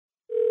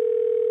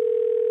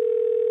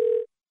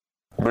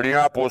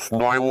Minneapolis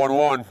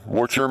 911.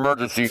 What's your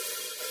emergency?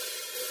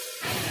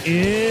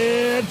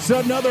 It's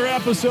another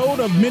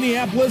episode of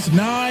Minneapolis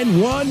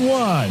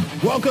 911.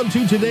 Welcome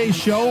to today's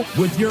show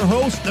with your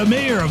host, the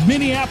mayor of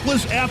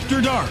Minneapolis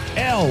After Dark,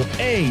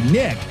 L.A.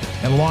 Nick.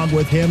 And along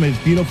with him, his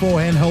beautiful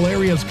and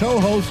hilarious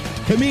co-host,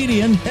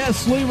 comedian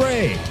Hesley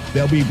Ray.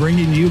 They'll be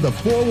bringing you the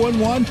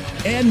 411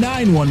 and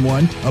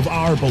 911 of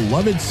our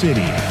beloved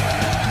city.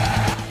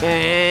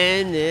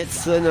 And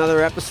it's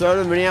another episode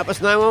of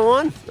Minneapolis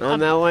 911.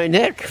 I'm L.A.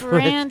 Nick.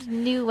 Brand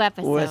new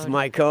episode. With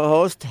my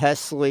co-host,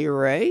 Hesley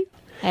Ray.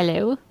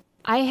 Hello.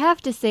 I have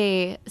to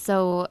say,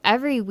 so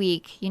every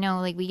week,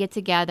 we get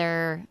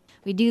together,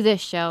 we do this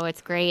show,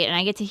 it's great, and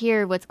I get to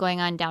hear what's going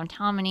on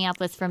downtown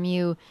Minneapolis from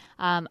you.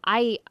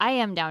 I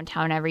am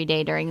downtown every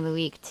day during the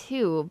week,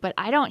 too, but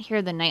I don't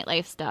hear the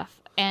nightlife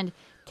stuff. And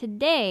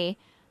today,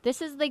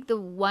 this is like the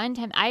one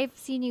time I've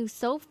seen you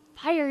so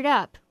fired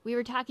up. We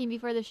were talking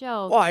before the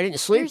show. Oh, I didn't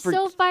sleep. You're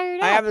so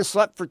fired up. I haven't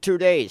slept for 2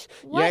 days.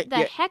 What the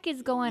heck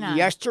is going on?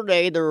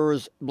 Yesterday, there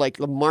was like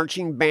the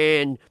marching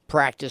band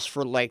practice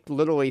for like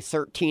literally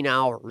 13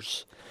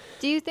 hours.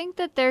 Do you think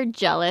that they're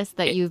jealous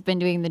that you've been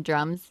doing the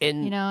drums?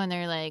 And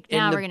they're like,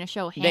 now we're going to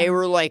show him. They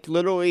were like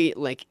literally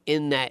like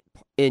in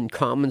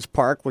Commons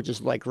Park, which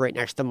is like right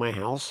next to my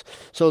house.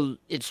 So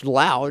it's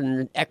loud and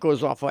it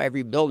echoes off of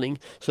every building.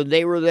 So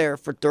they were there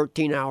for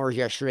 13 hours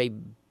yesterday,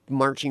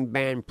 marching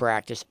band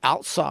practice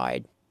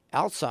outside.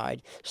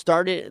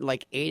 Started at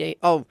like 8 a.m.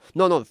 Oh,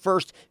 no.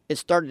 First, it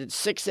started at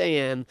 6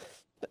 a.m.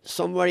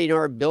 Somebody in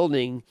our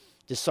building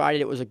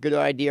decided it was a good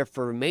idea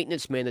for a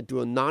maintenance man to do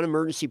a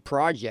non-emergency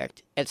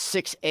project at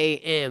 6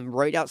 a.m.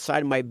 right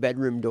outside my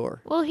bedroom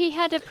door. Well, he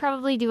had to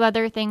probably do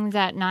other things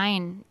at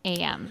 9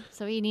 a.m.,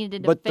 so he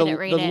needed to fit it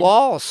right in. But the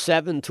law is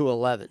 7 to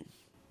 11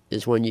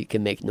 is when you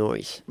can make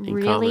noise in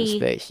common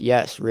space.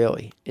 Yes,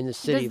 really. In the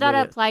city. Does that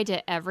apply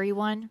to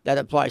everyone? That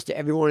applies to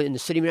everyone in the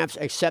city of Minneapolis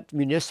except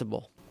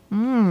municipal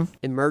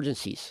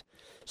emergencies.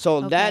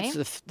 So that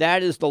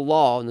is the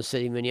law in the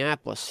city of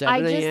Minneapolis.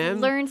 7 a.m. I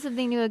just learned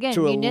something new again.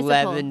 To municipal.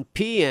 11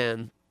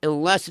 p.m.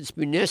 unless it's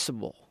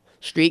municipal.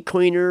 Street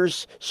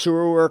cleaners,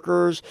 sewer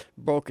workers,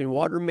 broken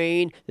water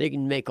main, they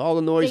can make all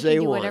the noise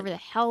they want. They can do whatever the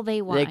hell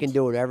they want. They can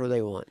do whatever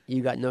they want.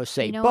 You got no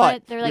say. You know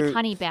what? They're like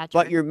honey badger.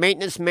 But your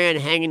maintenance man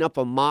hanging up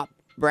a mop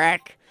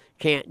rack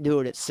can't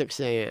do it at 6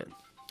 a.m.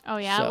 Oh,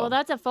 yeah? So. Well,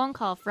 that's a phone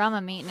call from a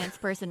maintenance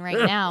person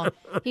right now.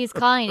 He's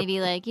calling to be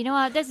like, you know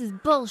what? This is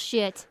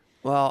bullshit.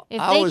 Well,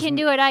 if they can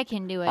do it, I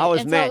can do it. I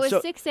was mad. So it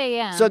was 6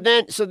 a.m.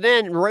 So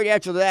then, right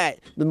after that,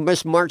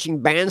 the marching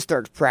band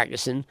starts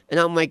practicing, and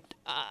I'm like,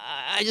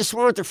 I just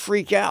wanted to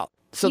freak out.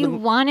 So you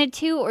wanted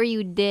to, or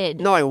you did?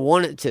 No, I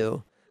wanted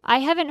to. I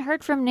haven't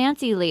heard from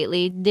Nancy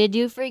lately. Did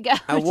you freak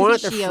out? I wanted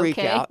to freak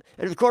out,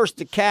 and of course,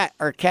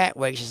 our cat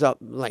wakes us up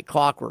like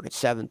clockwork at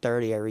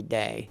 7:30 every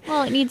day.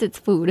 Well, it needs its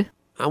food.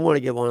 I want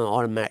to get one of the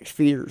automatic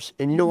feeders,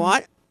 and you know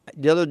what?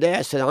 The other day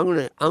I said,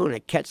 I'm gonna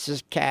catch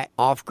this cat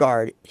off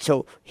guard.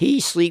 So he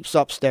sleeps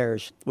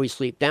upstairs. We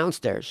sleep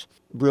downstairs.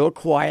 Real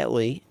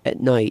quietly at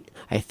night,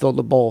 I filled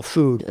a bowl of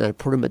food and I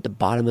put him at the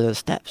bottom of the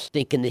steps,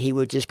 thinking that he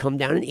would just come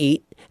down and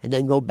eat and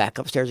then go back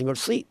upstairs and go to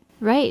sleep.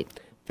 Right.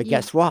 But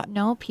guess what?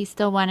 Nope, he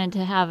still wanted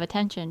to have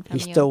attention from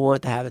you. He still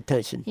wanted to have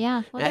attention.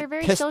 Yeah, well, they're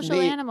very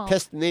social animals.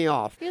 Pissed me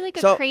off. You're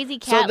like a crazy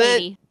cat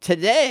lady.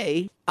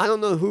 Today, I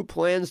don't know who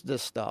plans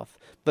this stuff,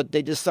 but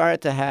they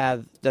decided to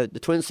have the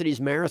Twin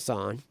Cities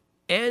Marathon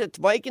and a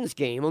Vikings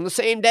game on the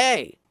same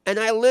day. And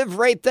I live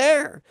right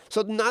there.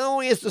 So not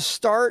only is the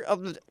start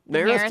of the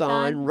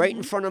marathon right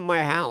in front of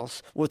my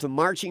house with a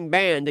marching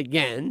band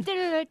again.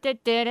 Yeah,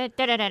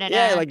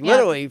 like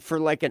literally for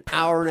like an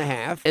hour and a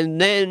half. And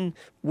then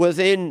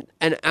within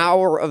an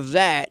hour of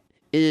that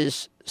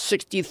is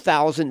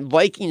 60,000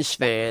 Vikings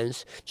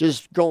fans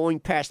just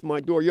going past my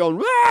door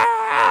yelling,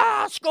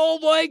 "Ah,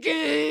 Skol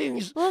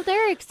Vikings!" Well,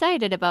 they're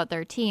excited about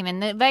their team,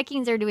 and the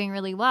Vikings are doing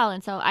really well.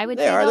 And so I would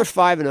say they're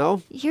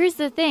 5-0. Here's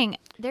the thing: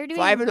 they're doing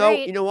 5-0.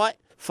 Great. You know what?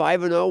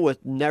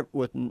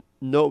 5-0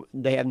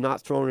 they have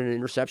not thrown an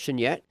interception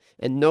yet,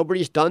 and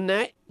nobody's done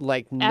that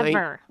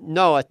ever.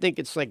 No, I think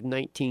it's like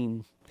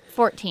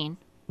 1914.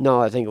 No,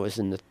 I think it was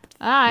in the.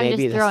 I'm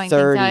maybe just throwing the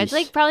 30s. things out. It's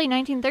like probably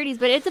 1930s,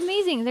 but it's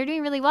amazing. They're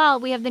doing really well.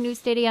 We have the new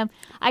stadium.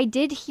 I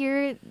did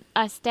hear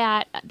a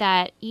stat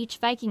that each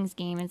Vikings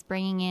game is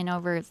bringing in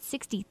over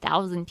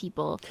 60,000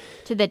 people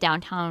to the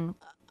downtown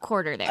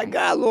quarter there. I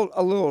got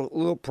a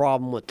little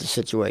problem with the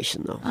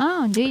situation though.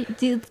 Oh,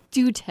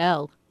 do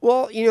tell.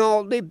 Well,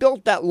 they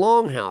built that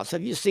longhouse.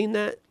 Have you seen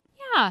that?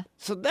 Yeah.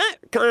 So that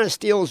kind of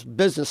steals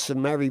business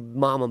from every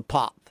mom and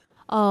pop.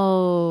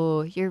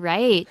 Oh, you're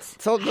right.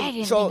 I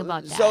didn't think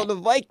about that. So the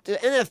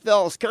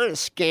NFL is kind of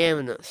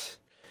scamming us.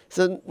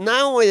 So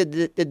not only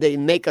did they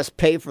make us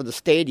pay for the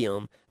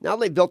stadium, now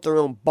they built their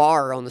own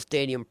bar on the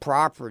stadium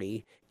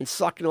property and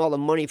sucking all the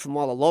money from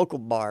all the local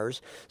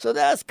bars. So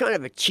that's kind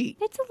of a cheat.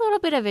 It's a little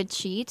bit of a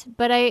cheat,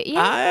 but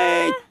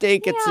I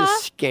think it's a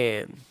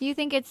scam. You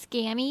think it's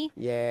scammy?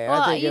 Yeah,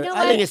 well,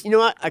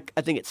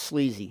 I think it's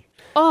sleazy.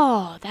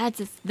 Oh, that's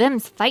just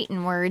them's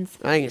fighting words.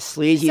 I think it's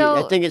sleazy. So-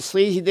 I think it's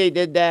sleazy they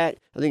did that.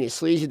 I think it's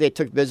sleazy they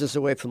took business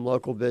away from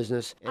local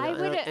business. And I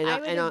would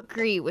and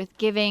agree with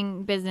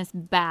giving business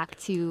back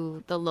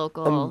to the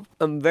local.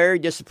 I'm very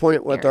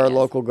disappointed with our areas.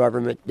 local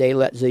government. They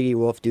let Ziggy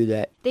Wolf do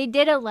that. They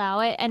did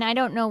allow it, and I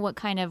don't know what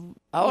kind of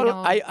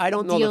I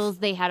don't know the- deals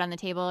they had on the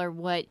table or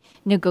what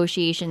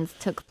negotiations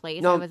took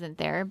place. No. I wasn't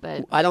there,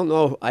 but I don't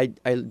know. I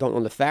don't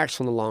know the facts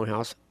on the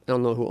Longhouse. I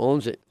don't know who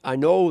owns it. I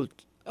know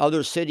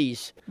other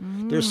cities.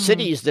 There's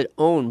cities that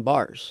own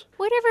bars.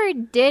 whatever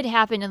did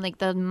happen in like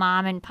the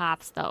mom and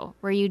pops though,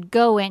 where you'd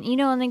go in,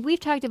 and like we've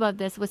talked about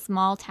this with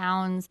small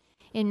towns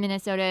in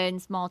Minnesota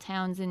and small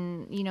towns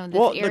in, this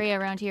Well, area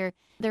around here.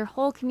 Their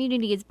whole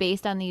community is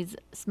based on these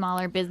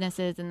smaller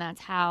businesses, and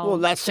that's how Well,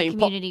 that's the St.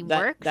 Paul. community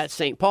works. That's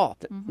St. Paul.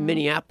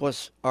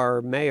 Minneapolis,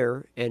 our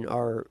mayor and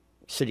our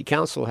city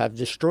council have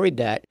destroyed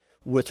that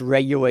with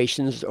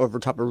regulations over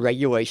top of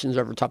regulations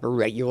over top of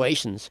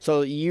regulations.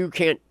 So you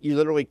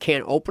literally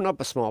can't open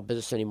up a small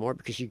business anymore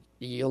because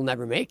you'll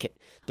never make it.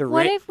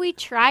 What if we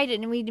tried it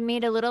and we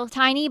made a little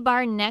tiny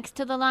bar next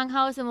to the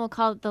Longhouse, and we'll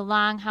call it the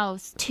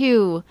Longhouse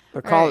 2,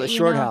 Or call it the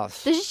Short know,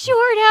 House. The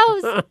Short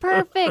House,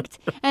 perfect.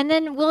 And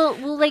then we'll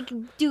like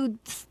do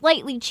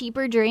slightly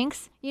cheaper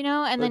drinks,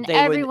 and then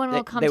everyone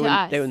will come to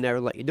us. They would never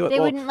let you do it. They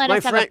wouldn't let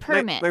us have a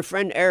permit. My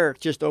friend Eric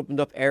just opened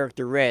up Eric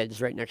the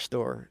Reds right next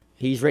door.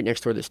 He's right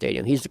next door to the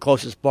stadium. He's the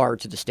closest bar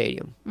to the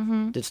stadium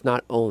that's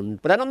not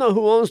owned. But I don't know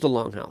who owns the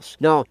Longhouse.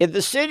 Now, if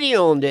the city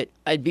owned it,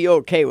 I'd be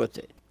okay with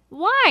it.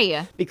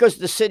 Why? Because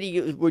the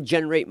city would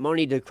generate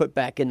money to put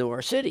back into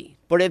our city.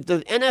 But if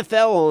the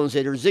NFL owns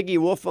it or Ziggy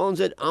Wolf owns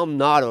it, I'm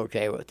not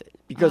okay with it.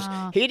 Because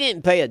he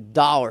didn't pay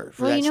 $1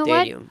 for Well, that you know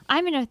stadium. what?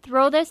 I'm going to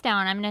throw this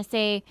down. I'm going to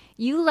say,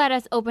 you let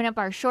us open up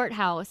our Short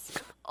House,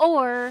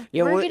 or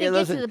Yeah, we're well, going to yeah, get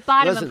listen, to the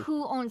bottom listen. of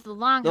who owns the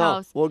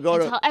Longhouse we'll go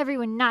and to- tell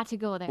everyone not to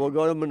go there. We'll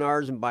go to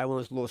Menards and buy one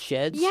of those little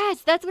sheds.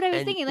 Yes, that's what I was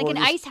And thinking, like we'll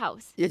an just- ice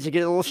house. Yeah, to get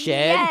a little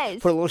shed, Yes.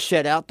 put a little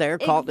shed out there,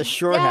 call it the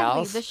Short Exactly,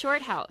 House. the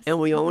Short House. And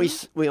we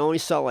only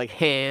sell like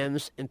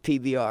hams and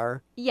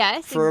PBR.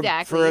 Yes, for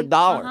exactly.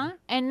 $1.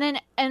 And then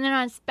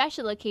on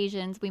special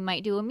occasions we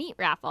might do a meat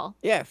raffle.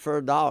 Yeah, for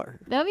 $1.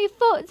 That'd be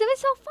fun. That'd be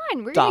so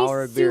fun. We're $1 gonna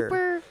a be beer.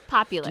 super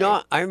popular. You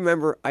know, I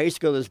remember I used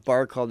to go to this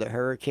bar called the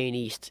Hurricane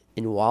East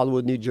in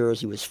Wildwood, New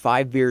Jersey. It was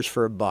 5 beers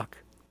for $1.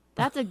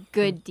 That's a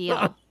good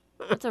deal.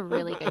 That's a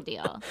really good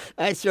deal.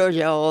 That shows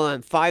you how old I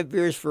am. 5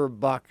 beers for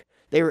 $1.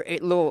 They were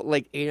little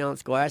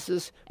 8-ounce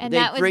glasses. And They'd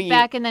that was bring you-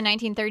 back in the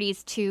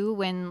 1930s too,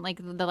 when like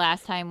the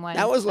last time was.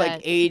 That was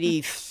like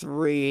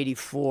 83,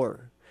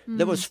 84.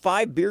 There was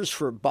 5 beers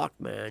for $1,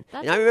 man.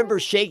 That's And I remember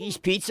really Shakey's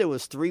Pizza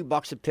was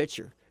 $3 a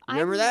pitcher.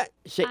 Remember that?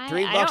 $3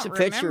 I don't a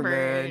pitcher, remember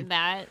man.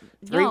 That.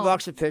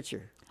 $3 a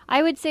pitcher.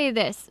 I would say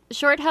this: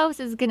 Short House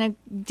is gonna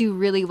do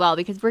really well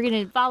because we're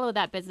gonna follow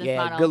that business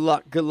Yeah, model. good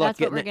luck. Good luck That's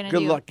what getting we're that. gonna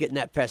Good do. luck getting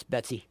that past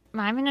Betsy.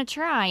 I'm gonna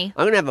try.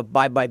 I'm gonna have a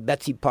bye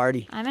Betsy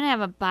party. I'm gonna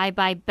have a bye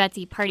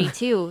Betsy party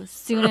too, as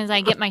soon as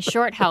I get my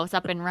Short House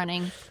up and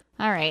running.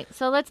 All right,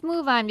 so let's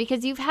move on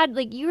because you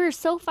were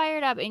so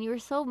fired up and you were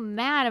so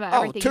mad about Oh,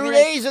 everything. 2 You were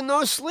days and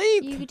no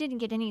sleep. you didn't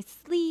get any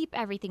sleep.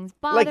 Everything's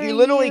bothering Like you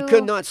literally you.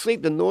 could not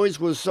sleep. The noise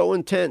was so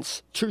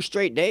intense. 2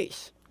 straight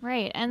days.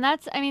 Right, and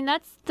that's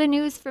the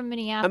news from I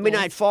Minneapolis. mean,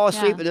 I'd fall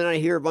asleep Yeah. and then I'd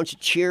hear a bunch of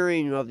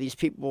cheering of these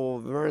people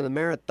running the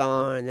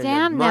marathon. And Damn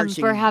then them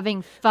marching, for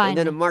having fun. And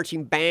then a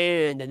marching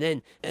band, and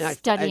then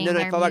Studying I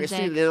their fell back asleep.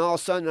 music. And then all of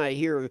a sudden I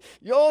hear,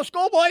 "Yo,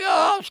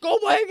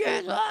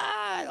 Skullbagans!"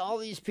 And all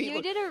these people.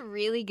 You did a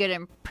really good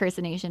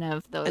impersonation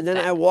of those. And then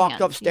I bands,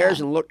 walked upstairs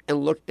yeah.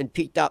 and looked and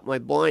peeked out my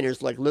blind.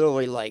 There's like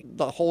literally like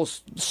the whole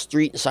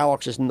street and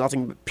sidewalks is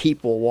nothing but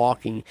people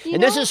walking. You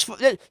and know- this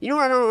is you know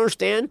what I don't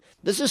understand?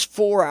 This is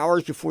 4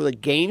 hours before the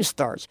game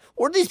starts.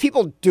 What are these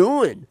people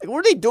doing? Like, what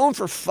are they doing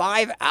for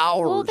 5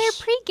 hours? Well, they're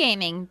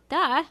pre-gaming,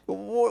 duh.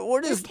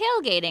 What They're is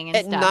tailgating and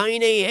at stuff.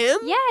 9 a.m.?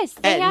 Yes,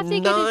 they At have to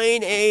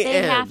 9 They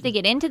a.m. have to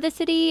get into the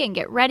city and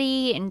get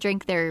ready and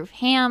drink their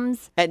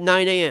hams At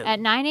 9 a.m. at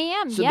 9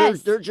 a.m. So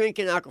yes, they're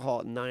drinking alcohol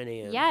at 9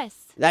 a.m. yes.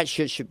 That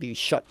shit should be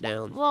shut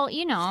down. Well,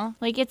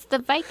 like it's the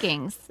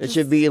Vikings. It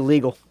should be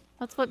illegal.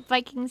 That's what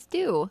Vikings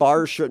do.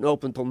 Bars shouldn't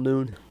open till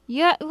noon.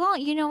 Yeah. Well,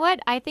 you know what?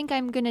 I think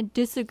I'm gonna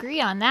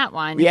disagree on that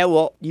one. Yeah,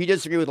 well, you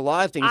disagree with a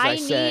lot of things I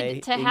say.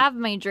 need to have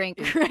my drink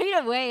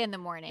right away in the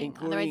morning.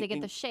 Otherwise, I get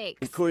including- the shakes.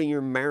 Including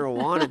your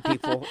marijuana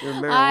people, your I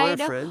marijuana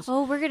know. friends.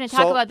 Oh, we're gonna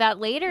talk So- about that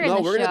later in No,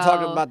 the we're show. going to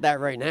talk about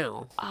that right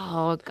now.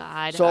 Oh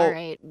God! So All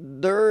right.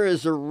 there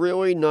is a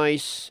really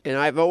nice, and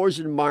I've always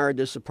admired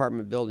this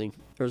apartment building.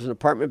 There's an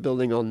apartment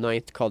building on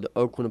 9th called the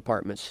Oakland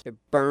Apartments. It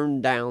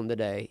burned down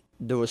today.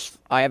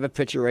 I have a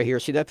picture right here.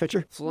 See that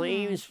picture?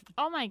 Flames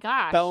Oh my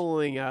gosh!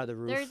 bellowing out of the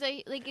roof. There's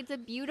it's a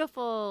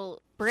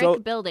beautiful brick So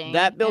building.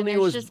 that building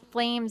and there's was- just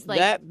flames like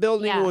that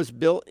building yeah. was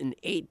built in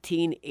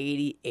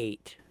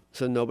 1888.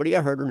 So nobody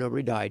got hurt or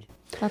nobody died.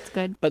 That's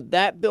good. But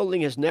that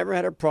building has never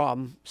had a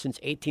problem since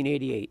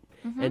 1888.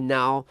 Mm-hmm. And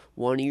now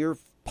one of your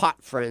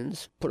pot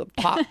friends put a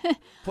pot.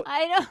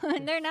 I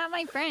don't. They're not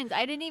my friends.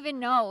 I didn't even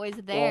know it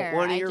was there.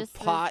 One of I your just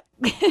pot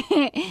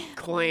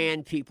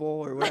clan people,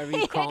 or whatever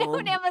you call I don't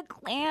them. have a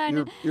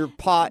clan. Your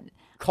pot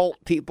cult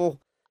people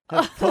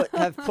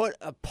have put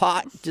a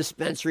pot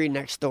dispensary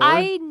next door.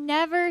 I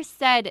never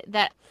said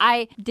that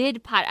I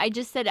did pot. I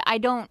just said I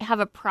don't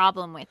have a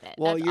problem with it.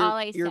 Well, That's all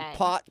I your said.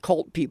 pot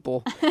cult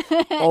people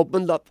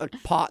opened up a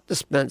pot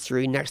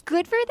dispensary next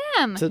Good for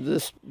them. to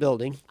this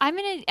building. I'm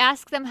gonna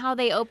ask them how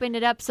they opened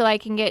it up so I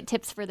can get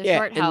tips for the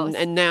short house.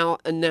 and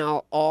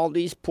now all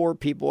these poor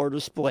people are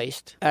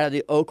displaced out of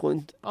the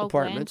Oakland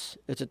apartments.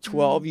 It's a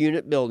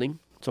 12-unit building.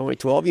 It's only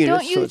 12 units,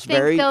 Don't you so it's think,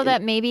 very though,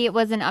 that maybe it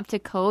wasn't up to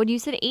code? You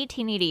said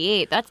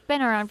 1888. That's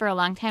been around for a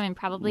long time, and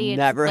probably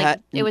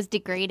it was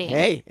degrading.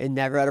 Hey, it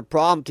never had a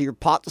problem till your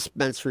pot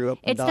dispensary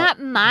opened It's up.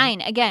 not mine.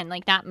 Again,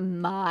 like, not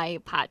my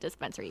pot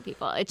dispensary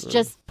people. It's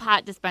just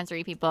pot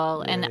dispensary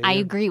people, and I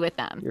agree with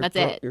them. That's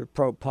it. You're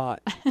pro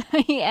pot.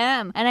 I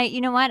am. And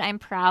you know what? I'm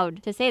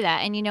proud to say that.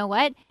 And you know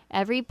what?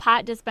 Every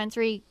pot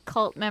dispensary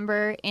cult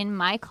member in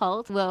my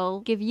cult will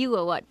give you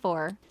a what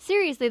for.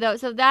 Seriously, though.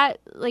 So that,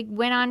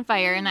 went on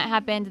fire, and that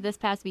happened this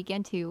past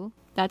weekend, too.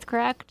 That's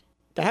correct?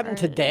 That happened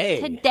today.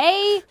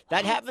 Today?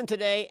 That happened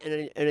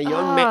today, and a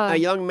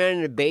young man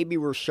and a baby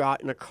were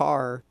shot in a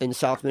car in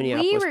South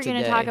Minneapolis We were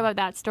going to talk about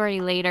that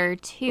story later,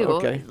 too.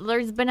 Okay.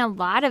 There's been a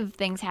lot of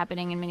things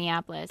happening in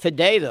Minneapolis.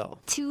 Today, though.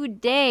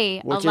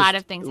 Today, a lot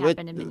of things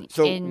happened in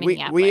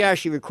Minneapolis. We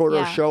actually record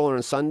our Yeah. show on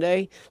a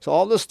Sunday, so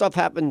all this stuff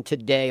happened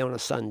today on a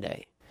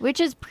Sunday. Which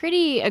is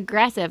pretty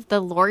aggressive. The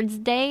Lord's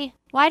Day.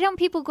 Why don't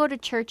people go to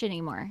church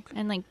anymore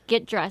and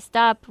get dressed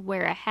up,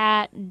 wear a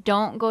hat,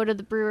 don't go to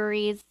the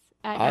breweries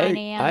at 9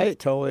 a.m.? I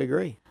totally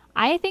agree.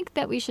 I think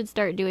that we should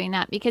start doing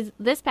that because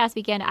this past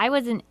weekend I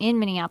wasn't in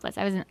Minneapolis.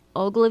 I was in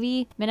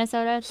Ogilvie,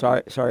 Minnesota.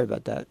 Sorry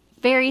about that.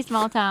 Very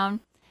small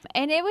town.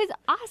 And it was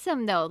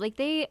awesome though.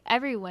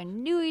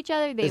 Everyone knew each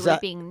other. They were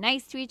being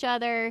nice to each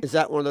other. Is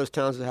that one of those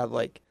towns that have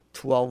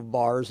 12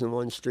 bars in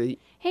one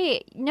street?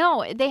 Hey,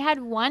 no, they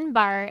had one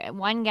bar at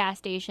one gas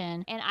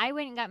station, and I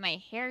went and got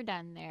my hair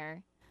done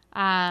there.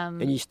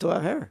 And you still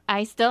have hair.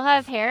 I still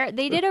have hair.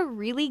 They did a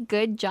really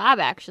good job,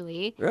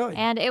 actually. Really?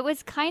 And it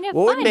was kind of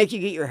What fun. would make you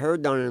get your hair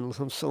done in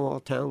some small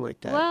town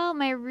like that? Well,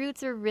 my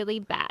roots are really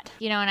bad.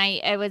 And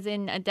I was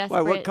in a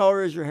desperate... Why, what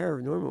color is your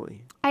hair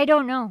normally? I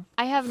don't know.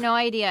 I have no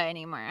idea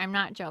anymore. I'm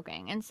not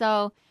joking. And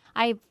so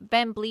I've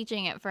been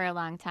bleaching it for a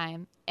long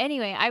time.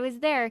 Anyway, I was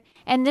there,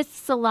 and this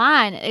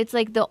salon, it's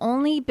the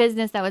only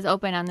business that was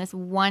open on this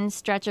one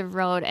stretch of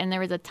road, and there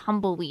was a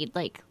tumbleweed,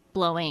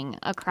 blowing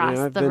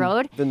across the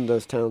road. I've been to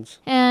those towns.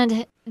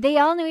 And they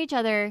all knew each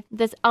other.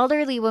 This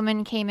elderly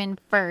woman came in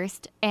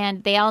first,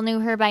 and they all knew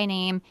her by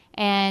name,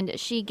 and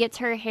she gets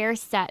her hair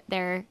set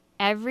there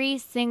every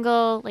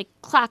single,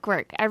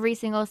 clockwork, every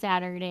single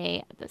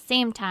Saturday at the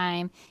same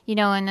time,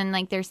 and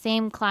then, their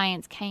same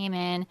clients came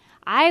in.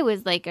 I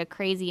was a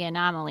crazy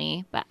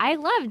anomaly, but I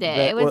loved it.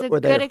 It was a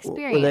good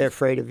experience. Were they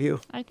afraid of you?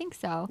 I think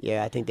so.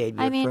 Yeah, I think they'd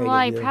be afraid of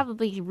I you.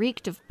 probably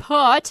reeked of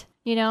pot,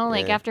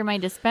 after my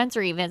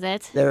dispensary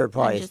visit. They were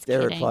probably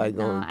kidding. going,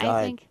 No,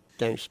 God,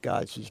 thanks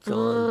God she's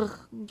gone.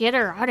 Ugh, get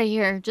her out of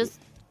here. Just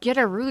get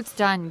her roots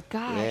done.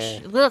 Gosh.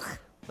 Yeah. Ugh.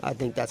 I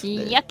think that's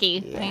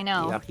Yucky. Yeah, I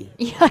know. Yucky.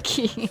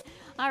 Yucky.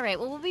 All right.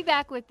 Well, we'll be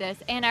back with this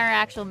and our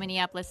actual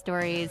Minneapolis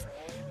stories.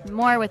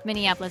 More with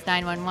Minneapolis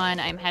 911.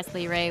 I'm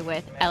Hesley Ray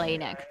with LA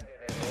Nick.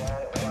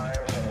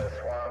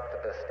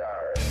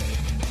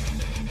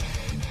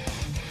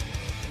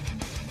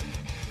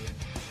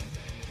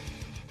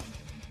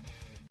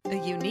 A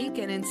unique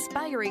and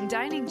inspiring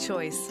dining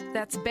choice.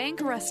 That's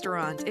Bank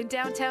Restaurant in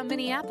downtown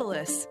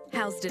Minneapolis.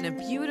 Housed in a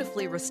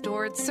beautifully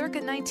restored circa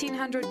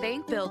 1900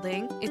 bank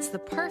building, it's the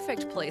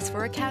perfect place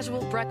for a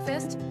casual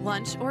breakfast,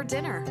 lunch, or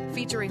dinner.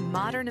 Featuring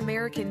modern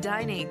American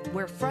dining,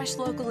 where fresh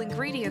local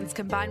ingredients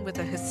combine with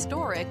a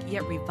historic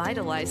yet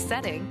revitalized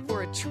setting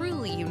for a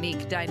truly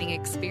unique dining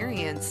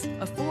experience.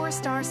 A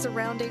 4-star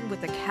surrounding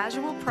with a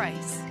casual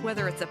price.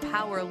 Whether it's a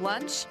power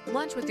lunch,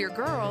 lunch with your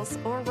girls,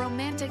 or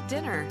romantic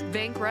dinner,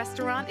 Bank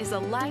Restaurant is a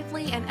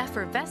lively and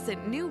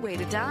effervescent new way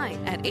to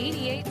dine at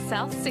 88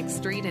 South 6th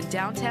Street in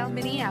downtown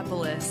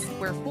Minneapolis,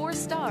 where 4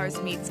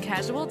 stars meets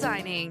casual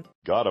dining.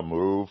 Gotta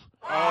move?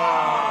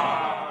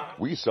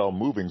 We sell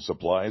moving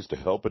supplies to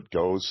help it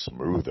go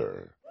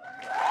smoother.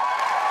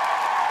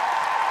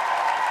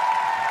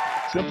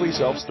 Simply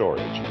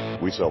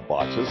Self-Storage. We sell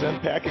boxes and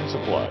packing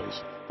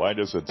supplies. Find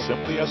us at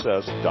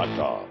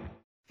simplyss.com.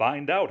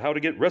 Find out how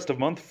to get rest of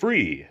month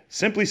free.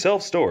 Simply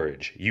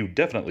Self-Storage. You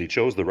definitely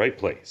chose the right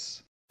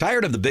place.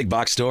 Tired of the big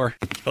box store?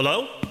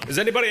 Hello? Is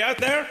anybody out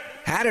there?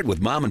 Had it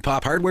with mom and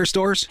pop hardware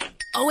stores?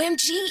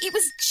 OMG, it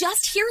was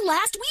just here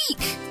last week.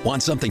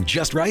 Want something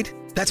just right?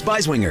 That's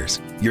Beiswingers,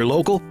 your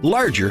local,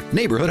 larger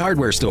neighborhood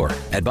hardware store.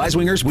 At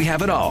Beiswingers, we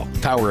have it all.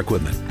 Power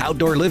equipment,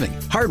 outdoor living,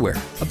 hardware,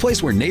 a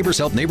place where neighbors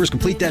help neighbors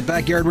complete that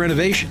backyard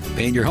renovation,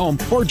 paint your home,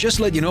 or just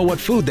let you know what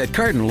food that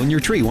cardinal in your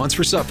tree wants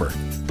for supper.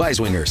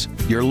 Beiswingers,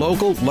 your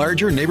local,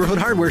 larger neighborhood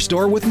hardware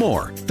store with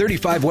more.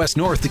 35 West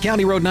North to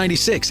County Road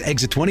 96,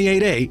 exit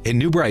 28A in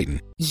New Brighton.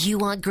 You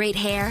want great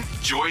hair?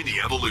 Join the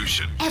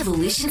Evolution.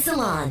 Evolution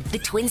Salon, the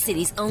Twin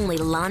Cities' only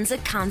Lanza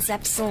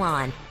concept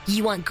salon.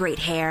 You want great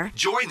hair?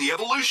 Join the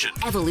Evolution.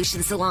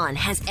 Evolution Salon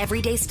has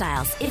everyday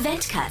styles,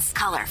 event cuts,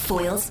 color,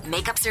 foils,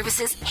 makeup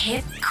services,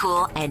 hip,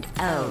 cool, and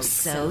oh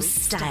so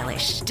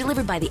stylish.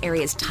 Delivered by the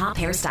area's top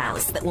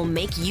hairstylists that will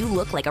make you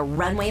look like a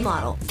runway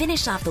model.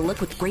 Finish off the look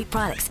with great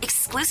products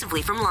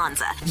exclusively from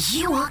Lanza.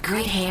 You want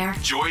great hair?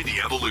 Join the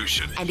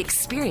Evolution. And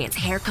experience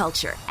hair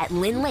culture at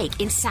Lynn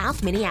Lake in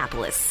South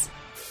Minneapolis.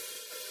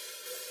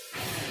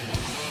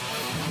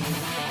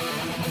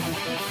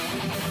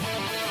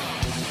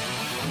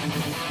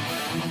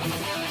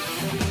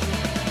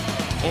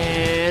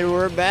 And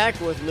we're back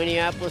with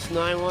Minneapolis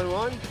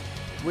 911.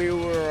 We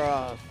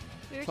were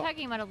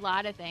talking about a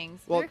lot of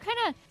things. Well, we're kind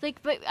of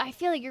like, but I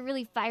feel like you're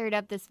really fired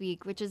up this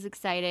week, which is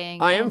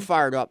exciting. I am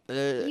fired up.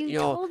 You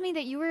told me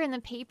that you were in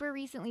the paper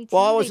recently too.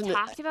 Well, they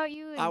talked about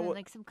you in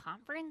like some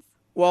conference.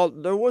 Well,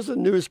 there was a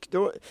news.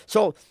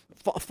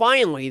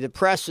 Finally, the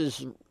press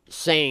is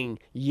saying,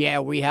 yeah,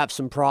 we have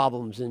some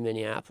problems in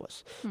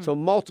Minneapolis. So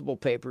multiple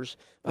papers.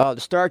 The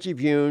Star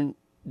Tribune,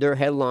 their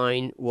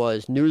headline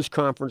was "News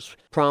Conference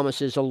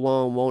Promises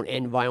Alone Won't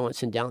End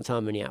Violence in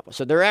Downtown Minneapolis."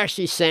 So they're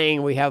actually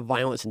saying we have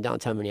violence in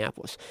downtown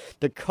Minneapolis.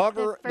 The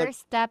cover, the first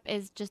step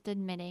is just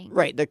admitting.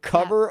 Right. The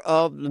cover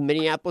of the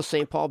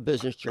Minneapolis-St. Paul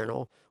Business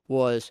Journal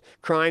was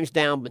 "Crimes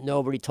Down, but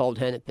Nobody Told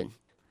Hennepin."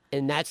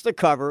 And that's the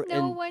cover.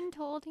 No one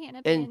told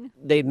Hennepin. And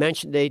they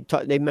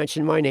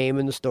mentioned my name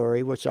in the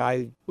story, which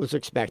I was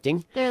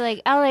expecting. They're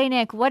like, "L.A.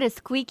 Nick, what a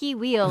squeaky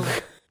wheel."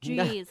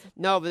 Jeez.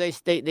 No,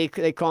 but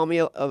they call me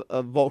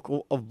a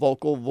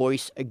vocal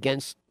voice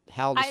against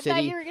how the city. I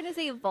thought you were gonna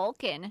say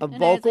Vulcan. A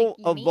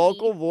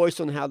vocal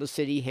voice on how the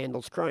city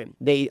handles crime.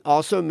 They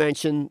also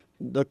mentioned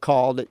the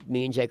call that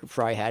me and Jacob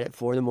Fry had at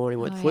 4 a.m.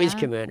 with the police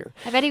commander.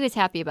 I bet he was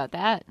happy about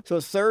that. So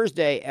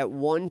Thursday at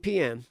 1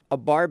 p.m., a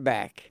bar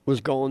back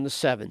was going to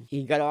 7.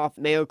 He got off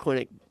Mayo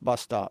Clinic bus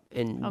stop,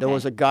 and there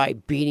was a guy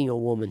beating a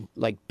woman,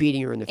 like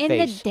beating her in the face. In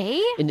the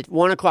day? And at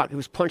 1 o'clock, he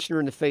was punching her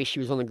in the face. She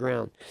was on the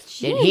ground.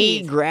 Jeez. And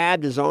he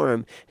grabbed his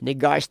arm, and the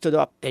guy stood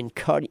up and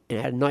cut, and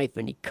had a knife,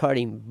 and he cut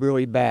him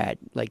really bad,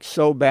 like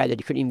so bad that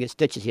he couldn't even get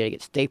stitches. He had to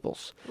get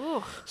staples.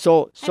 Ooh.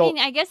 So I mean,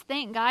 I guess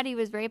thank God he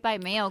was right by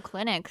Mayo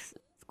Clinic's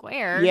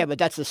square. Yeah, but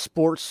that's the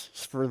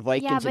sports for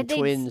Vikings and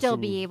Twins. They'd still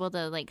be able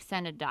to like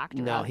send a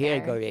doctor. No, out he there. had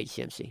to go to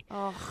HCMC.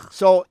 Ugh.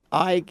 So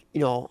I,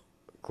 of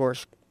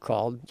course,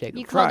 called Jacob.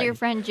 You called your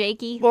friend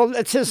Jakey? Well,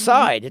 it's his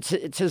side.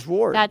 It's his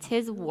ward. That's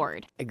his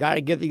ward. I got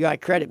to give the guy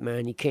credit,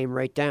 man. He came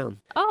right down.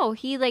 Oh,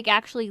 he like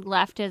actually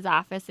left his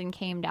office and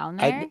came down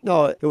there?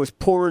 No, it was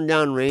pouring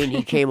down rain.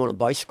 He came on a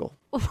bicycle.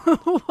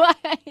 What?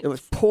 It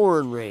was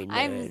pouring rain, man.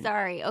 I'm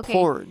sorry. Okay.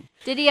 Pouring.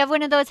 Did he have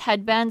one of those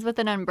headbands with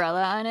an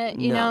umbrella on it?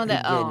 You know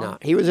that. He did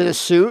not. He was in a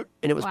suit,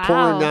 and it was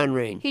pouring down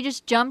rain. He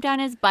just jumped on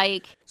his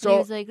bike. So and he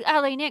was like,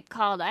 "L.A. Nick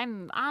called.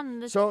 I'm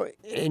on the." So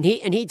and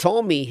he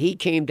told me he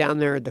came down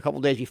there a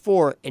couple days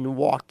before and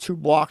walked 2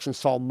 blocks and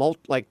saw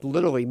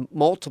literally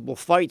multiple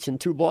fights in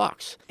 2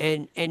 blocks,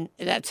 and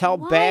that's how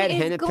bad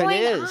Hennepin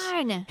is.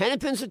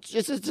 Hennepin's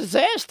just a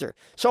disaster.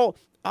 So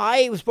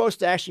I was supposed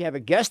to actually have a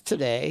guest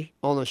today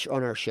on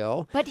our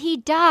show. But he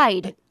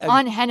died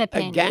on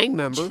Hennepin. A gang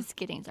member. Just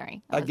kidding,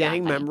 sorry. A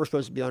gang member was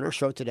supposed to be on our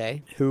show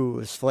today who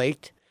was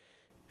flaked.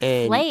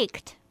 And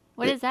flaked?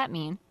 What does that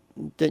mean?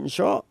 Didn't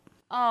show up.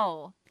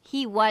 Oh,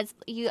 he was.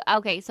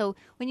 Okay, so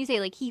when you say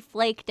like he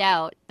flaked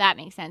out, that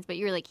makes sense. But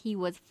you're like he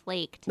was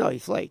flaked. No, he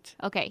flaked.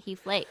 Okay, he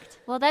flaked.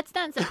 Well, that's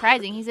not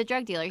surprising. He's a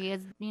drug dealer. He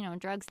has,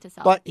 drugs to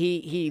sell. But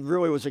he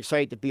really was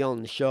excited to be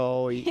on the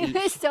show. He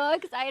was so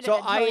excited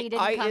until he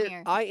didn't come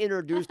here. I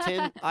introduced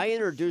him.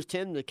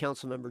 To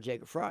Councilmember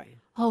Jacob Fry.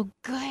 Oh,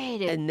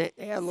 good. And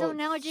so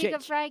now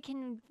Jacob Fry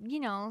can,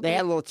 They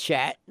had a little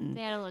chat.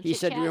 They had a little He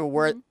said,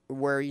 chit-chat.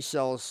 where he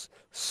sells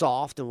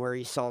soft and where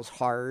he sells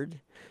hard.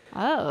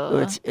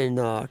 Oh.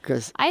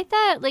 Because I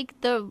thought like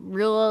the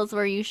rules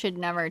were you should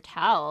never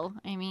tell.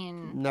 I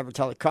mean, never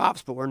tell the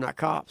cops, but we're not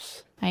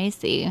cops. I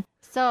see.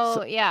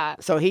 So yeah.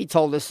 So he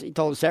told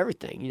us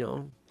everything.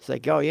 It's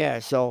like, oh yeah,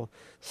 so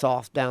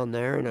soft down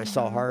there, and I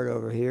saw hard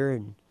over here,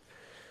 and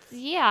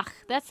yeah,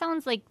 that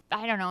sounds like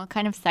I don't know,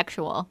 kind of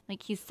sexual.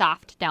 Like he's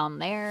soft down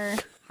there,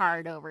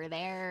 hard over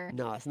there.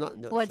 No, it's not.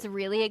 No, what's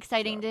really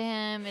exciting to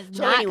him is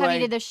not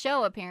coming to the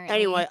show. Apparently.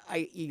 Anyway,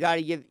 you got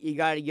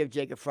to give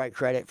Jacob Fry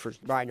credit for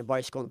riding a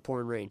bicycle in the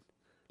pouring rain.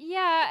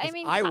 Yeah, I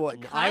mean, I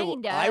wouldn't.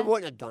 Kinda. I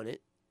wouldn't have done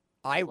it.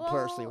 I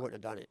personally wouldn't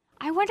have done it.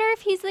 I wonder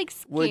if he's like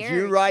scared. Would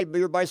you ride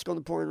your bicycle in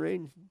the pouring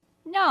rain?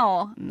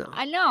 No. No.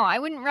 I know. I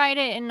wouldn't ride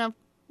it in a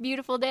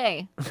beautiful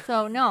day.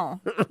 So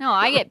no.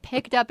 I get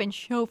picked up and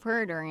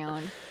chauffeured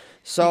around.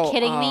 So you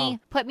kidding me?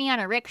 Put me on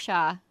a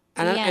rickshaw.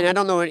 And I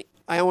don't know any.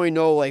 I only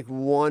know like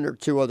 1 or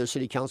 2 other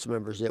city council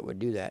members that would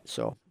do that.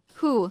 So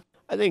who?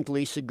 I think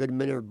Lisa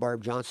Goodman or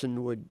Barb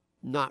Johnson would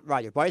not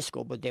ride their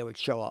bicycle, but they would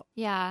show up.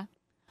 Yeah.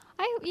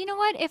 You know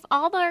what? If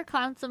all our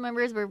council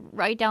members were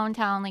right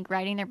downtown, like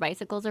riding their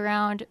bicycles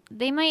around,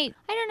 they might.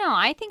 I don't know.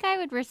 I think I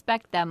would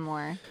respect them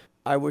more.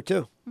 I would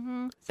too.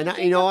 Mm-hmm. So And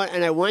Jacob, you know what?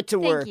 And I went to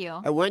Thank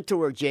you.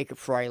 where Jacob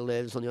Fry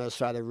lives on the other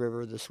side of the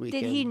river this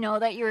weekend. Did he know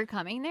that you were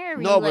coming there? Or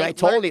were No, you, but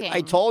like, I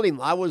lurking? told him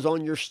I was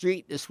on your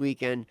street this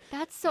weekend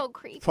That's so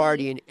creepy.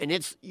 partying, and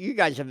it's you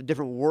guys have a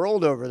different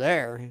world over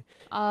there.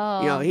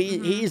 Oh. You know,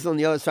 he's on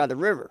the other side of the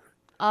river.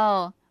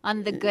 Oh,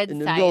 on the good in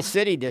the side. Mill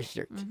City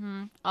district.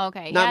 Mm-hmm.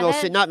 Okay. Not yeah, Mill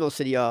that- City, not Mill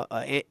City,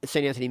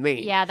 St. Anthony,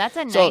 Maine. Yeah, that's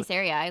a So nice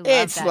area. I love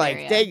It's that like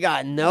area. they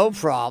got no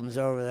problems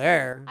over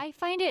there. I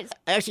find it.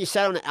 I actually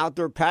sat on the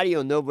outdoor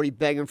patio, nobody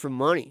begging for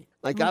money.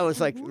 Like I was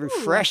like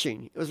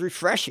refreshing. It was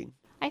refreshing.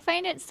 I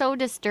find it so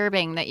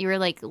disturbing that you were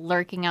like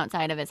lurking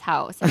outside of his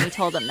house and you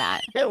told him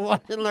that. It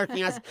wasn't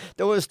lurking.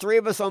 There was 3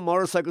 of us on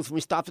motorcycles when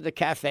we stopped at the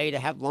cafe to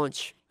have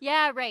lunch.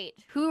 Yeah, right.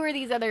 Who are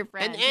these other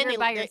friends? And You're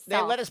by they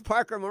yourself. let us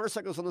park our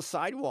motorcycles on the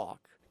sidewalk.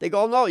 They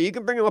go, no, you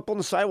can bring them up on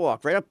the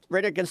sidewalk,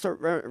 right against our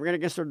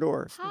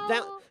door.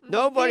 How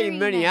Nobody in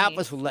very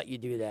Minneapolis nice. will let you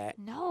do that.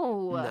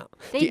 No. No.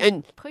 They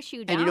And- push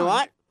you down. And you know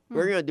what?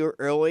 We're gonna do it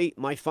early.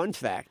 My fun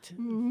fact.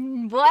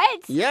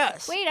 What?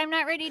 Yes. Wait, I'm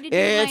not ready to do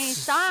It's my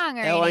song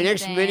or LA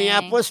Nick's anything.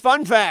 Minneapolis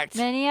fun fact.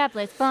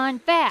 Minneapolis fun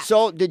fact.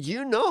 So, did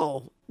you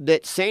know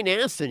that St.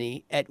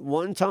 Anthony at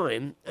one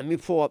time? Let me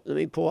pull up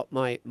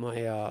my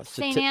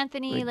St.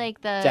 Anthony, my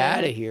like the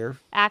data here.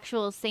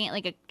 actual saint,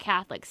 like a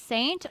Catholic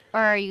saint, or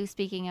are you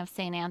speaking of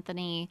St.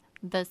 Anthony,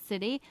 the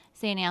city,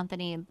 St.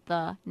 Anthony,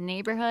 the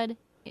neighborhood?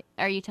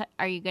 Are you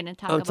going to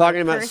talk? I'm about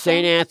talking a about person?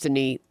 St.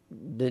 Anthony,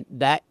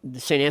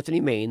 St. Anthony,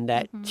 Maine.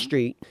 That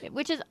street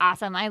Which is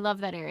awesome. I love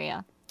that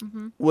area.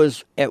 Mm-hmm.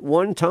 was at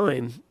one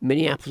time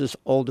Minneapolis'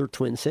 older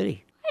twin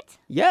city. What?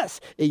 Yes,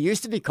 it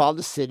used to be called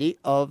the city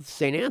of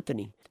St.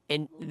 Anthony,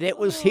 and it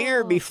was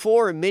here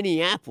before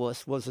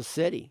Minneapolis was a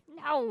city.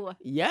 No.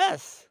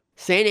 Yes.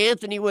 St.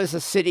 Anthony was a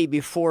city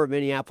before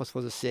Minneapolis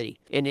was a city,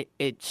 and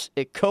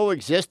it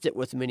coexisted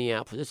with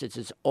Minneapolis. It's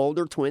its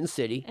older twin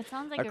city It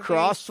sounds like a very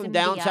across from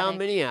downtown symbiotic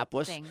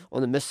Minneapolis thing.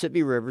 on the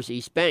Mississippi River's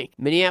east bank.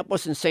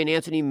 Minneapolis and St.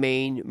 Anthony,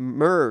 Maine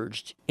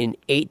merged in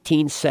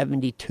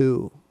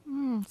 1872.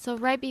 So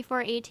right before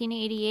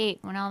 1888,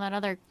 when all that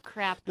other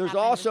crap. There's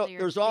happened also with your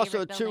there's also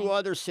favorite 2 building.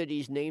 other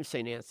cities named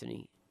St.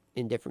 Anthony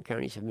in different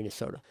counties of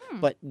Minnesota.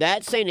 Hmm. But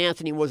that St.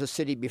 Anthony was a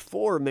city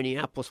before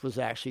Minneapolis was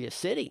actually a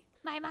city.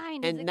 My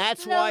mind is And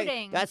that's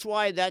exploding.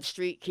 why that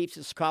street keeps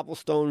its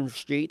cobblestone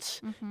streets,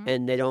 Mm-hmm.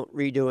 and they don't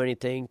redo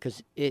anything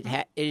because it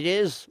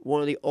is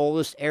one of the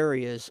oldest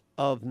areas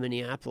of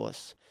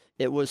Minneapolis.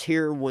 It was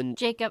here when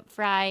Jacob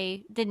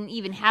Fry didn't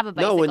even have a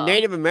bicycle. no, when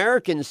Native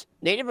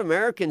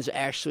Americans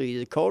actually,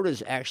 the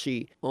Dakotas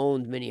actually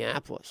owned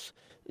Minneapolis.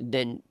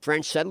 Then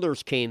French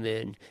settlers came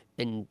in,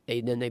 and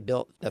they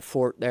built the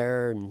fort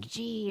there, and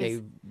Jeez.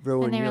 they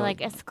ruined. And they you were know,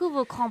 like, "Est-ce que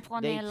vous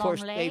comprenez they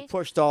l'anglais?"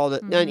 pushed all the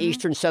then Mhm.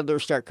 Eastern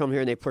settlers start coming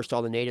here and they pushed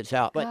all the natives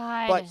out. But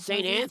God,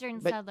 St. those Eastern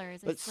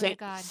settlers, I but swear to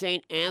God.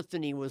 St.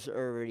 Anthony was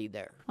already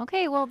there.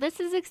 Okay, well, this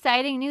is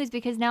exciting news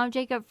because now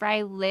Jacob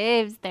Fry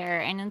lives there,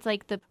 and it's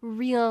like the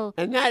real.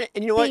 And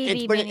you know what?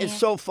 Baby But Minnie. it's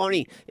so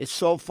funny. It's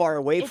so far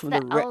away It's from the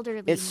the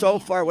elderly it's so man.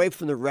 far away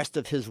from the rest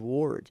of his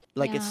ward.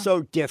 Like it's Yeah.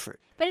 so different.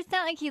 But it's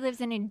not like he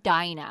lives in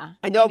Edina.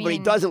 I know, but he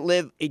mean, doesn't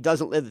live. He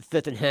doesn't live at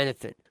 5th and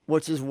Hennepin,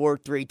 which is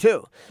Ward 3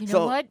 too. You know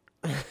so, what?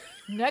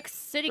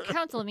 Next city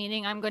council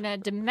meeting, I'm going to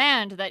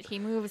demand that he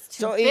moves to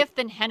So he- 5th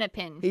and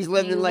Hennepin. He's And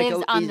living he like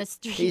lives a, on he's, the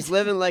street. he's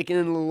living like in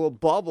a little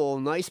bubble,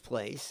 nice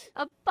place.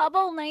 A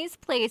bubble, nice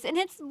place, and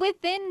it's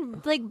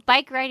within like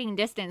bike riding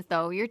distance.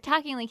 Though you're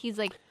talking like he's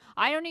like,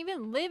 I don't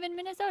even live in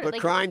Minnesota. But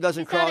like, crime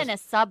doesn't he's cross. Not in a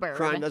suburb.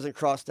 Crime doesn't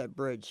cross that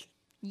bridge.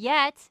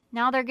 Yet.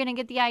 Now they're gonna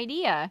get the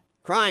idea.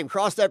 Crime,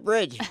 cross that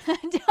bridge.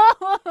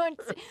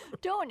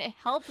 don't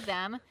help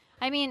them.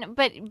 I mean,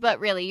 but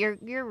really,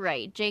 you're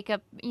right,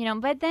 Jacob. You know,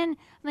 but then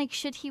like,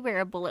 should he wear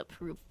a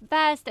bulletproof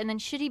vest? And then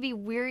should he be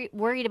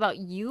worried about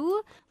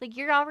you? Like,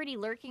 you're already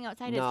lurking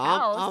outside his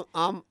house.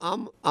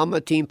 I'm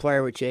a team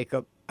player with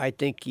Jacob. I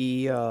think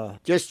he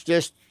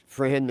just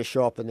for him to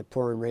show up in the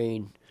pouring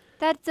rain.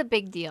 That's a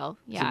big deal.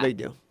 Yeah. It's a big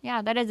deal.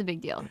 Yeah, that is a big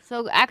deal.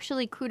 So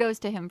actually, kudos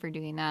to him for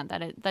doing that.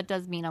 That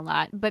does mean a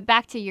lot. But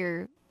back to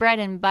your bread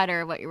and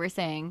butter, what you were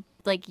saying.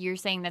 Like, you're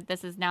saying that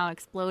this is now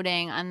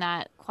exploding on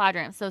that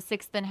quadrant. So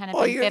 6th and Hennepin,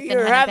 5th and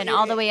Hennepin,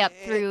 all the way up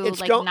through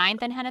like 9th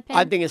and Hennepin?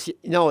 I think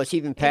it's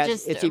even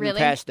past. It's even really?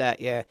 past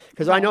that, yeah.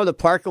 Because I know the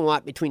parking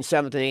lot between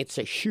 7th and 8th is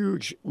a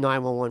huge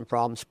 911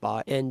 problem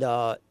spot, and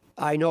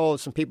I know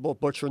some people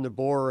butchering the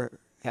boar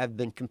have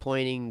been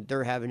complaining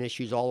they're having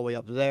issues all the way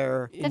up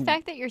there. The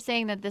fact that you're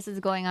saying that this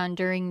is going on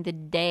during the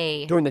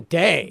day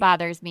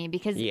bothers me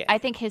because I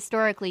think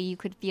historically you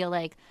could feel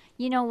like,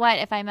 you know what,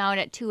 if I'm out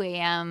at 2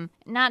 a.m.,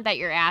 not that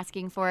you're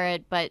asking for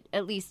it, but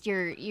at least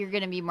you're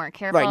going to be more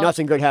careful. Right,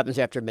 nothing good happens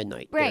after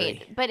midnight. Right,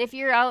 Barry. but if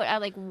you're out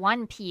at like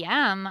 1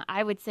 p.m.,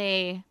 I would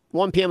say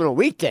 1 p.m. on a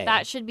weekday.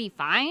 that should be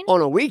fine. On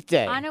a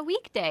weekday. On a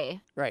weekday.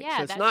 Right. Yeah,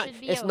 so it's that not should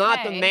be it's not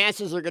the okay.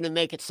 masses are going to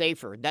make it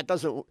safer.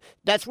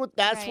 That's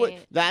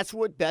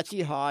what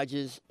Betsy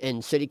Hodges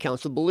and City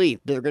Council believe.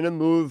 They're going to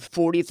move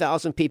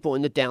 40,000 people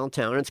into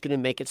downtown and it's going to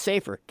make it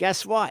safer.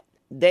 Guess what?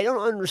 they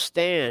don't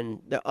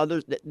understand the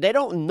others. They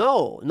don't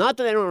know. Not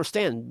that they don't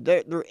understand.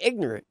 They're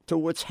ignorant to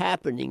what's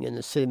happening in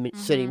the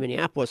city of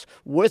Minneapolis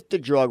with the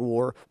drug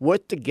war,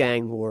 with the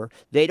gang war.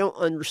 They don't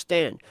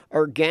understand.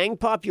 Our gang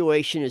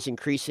population is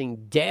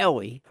increasing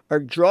daily. Our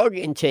drug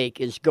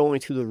intake is going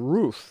through the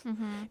roof.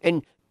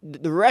 And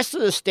the rest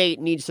of the state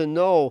needs to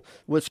know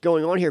what's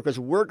going on here because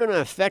we're going to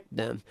affect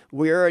them.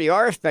 We already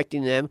are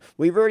affecting them.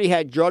 We've already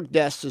had drug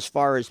deaths as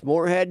far as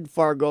Moorhead,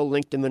 Fargo,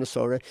 linked to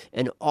Minnesota,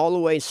 and all the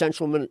way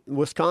central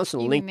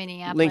Wisconsin linked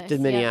to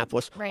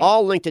Minneapolis,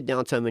 all linked to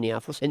downtown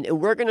Minneapolis. And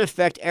we're going to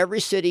affect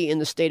every city in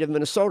the state of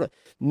Minnesota.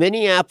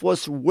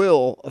 Minneapolis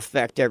will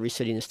affect every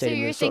city in the state of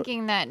Minnesota. So you're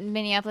thinking that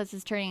Minneapolis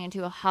is turning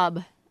into a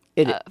hub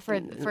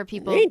for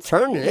people? It ain't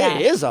turning.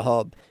 It is a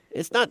hub.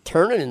 It's not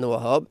turning into a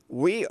hub.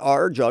 We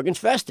are drug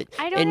infested.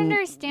 I don't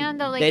understand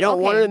though. Like, they don't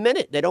want to admit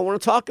it. They don't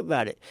want to talk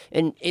about it.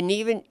 And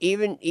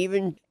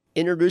even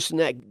introducing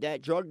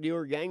that drug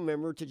dealer gang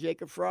member to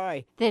Jacob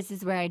Fry. This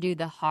is where I do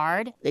the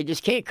hard. They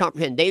just can't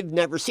comprehend. They've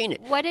never seen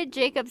it. What did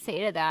Jacob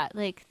say to that?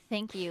 Like,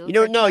 thank you. You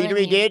don't know. You know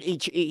what he did?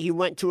 He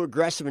went too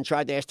aggressive and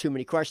tried to ask too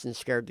many questions,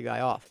 scared the guy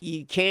off.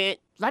 You can't.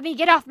 Let me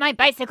get off my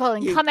bicycle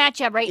and come at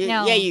you right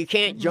now. Yeah, you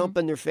can't jump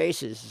in their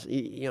faces.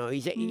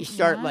 You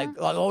start like,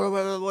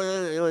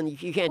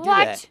 you can't do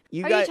that.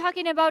 You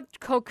talking about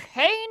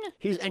cocaine?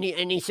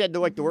 He said the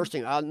worst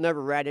thing. I'll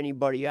never rat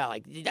anybody out.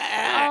 Like, he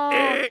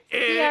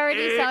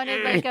already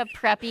sounded like a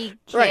preppy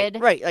kid.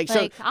 Right. Like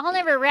I'll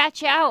never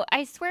rat you out.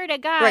 I swear to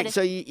God. Right.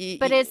 So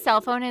but his cell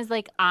phone is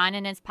like on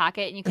in his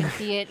pocket, and you can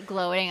see it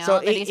glowing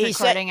out that he's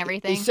recording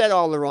everything. He said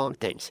all the wrong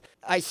things.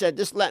 I said,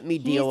 just let me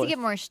deal with. He needs to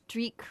get more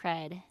street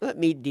cred. Let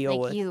me deal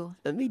like with. You.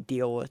 Let me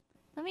deal with.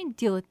 Let me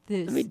deal with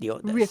this. Let me deal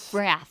with this.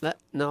 Riff-raff.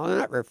 No, they're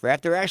not riff-raff.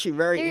 They're actually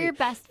very. They're your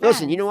best friends.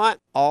 Listen, you know what?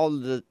 All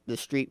the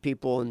street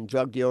people and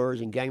drug dealers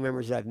and gang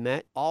members that I've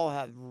met all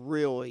have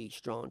really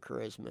strong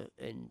charisma,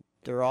 and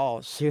they're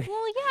all serious.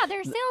 Well, yeah,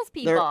 they're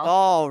salespeople. They're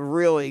all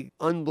really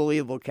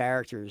unbelievable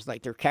characters.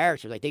 Like they're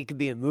characters. Like they could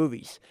be in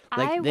movies.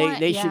 Like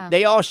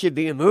they all should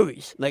be in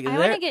movies. Like I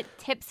want to get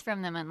tips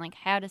from them on like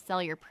how to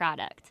sell your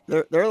product.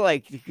 They're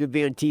like you could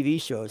be on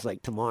TV shows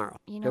like tomorrow.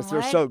 You know what?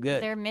 They're so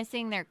good. They're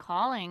missing their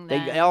calling.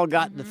 They all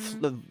got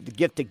the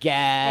gift of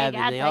gab,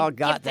 and they all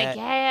got that.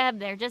 Gab.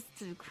 They're just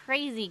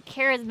crazy,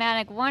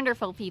 charismatic,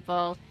 wonderful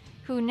people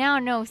who now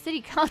know city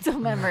council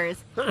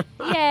members.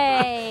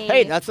 Yay!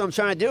 Hey, that's what I'm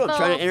trying to do. I'm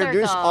trying to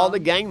introduce all the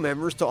gang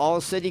members to all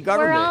city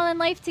government. We're all in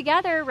life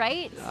together,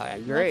 right? I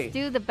agree. Let's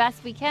do the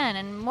best we can.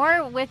 And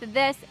more with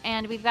this,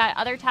 and we've got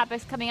other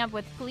topics coming up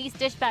with police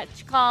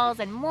dispatch calls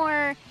and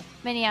more.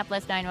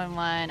 Minneapolis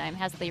 911. I'm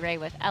Hesley Ray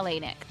with LA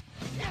Nick.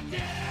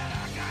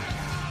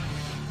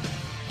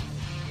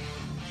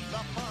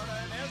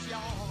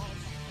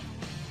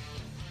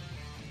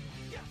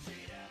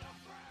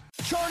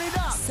 Turn it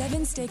up.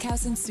 7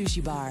 Steakhouse and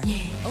Sushi Bar.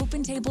 Yeah.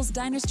 Open Table's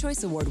Diners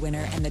Choice Award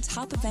winner and the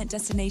top event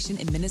destination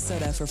in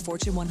Minnesota for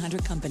Fortune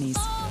 100 companies.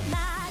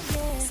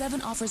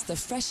 7 offers the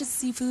freshest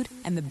seafood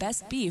and the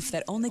best beef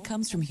that only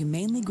comes from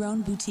humanely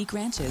grown boutique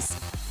ranches.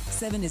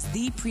 7 is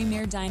the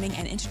premier dining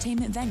and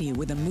entertainment venue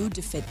with a mood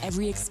to fit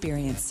every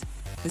experience.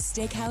 The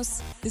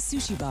Steakhouse, the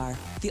Sushi Bar,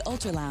 the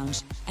Ultra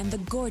Lounge, and the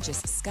gorgeous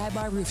Sky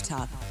Bar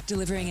rooftop,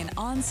 delivering an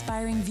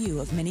awe-inspiring view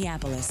of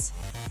Minneapolis.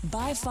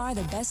 By far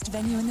the best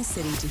venue in the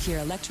city to hear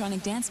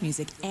electronic dance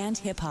music and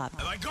hip-hop.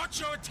 Have I got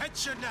your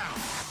attention now?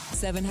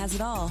 7 has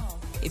it all.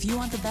 If you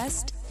want the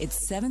best,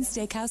 it's 7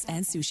 Steakhouse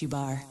and Sushi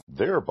Bar.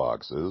 Their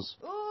boxes.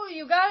 Ooh,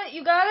 you got it?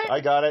 You got it? I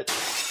got it.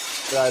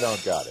 I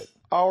don't got it.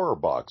 Our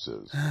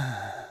boxes.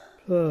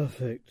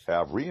 Perfect.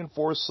 Have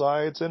reinforced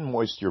sides and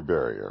moisture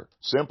barrier.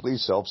 Simply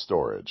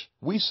Self-Storage.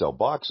 We sell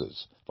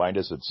boxes. Find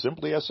us at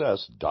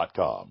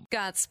simplyss.com.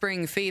 Got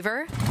spring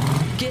fever?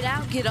 Get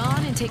out, get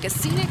on, and take a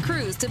scenic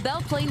cruise to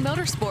Belle Plaine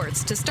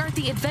Motorsports to start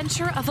the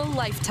adventure of a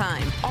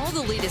lifetime. All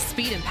the latest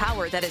speed and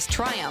power that is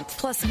Triumph,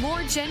 plus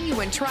more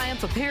genuine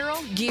Triumph apparel,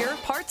 gear,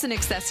 parts, and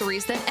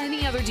accessories than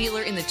any other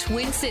dealer in the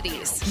Twin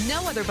Cities.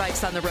 No other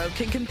bikes on the road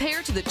can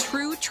compare to the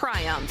true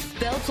Triumph.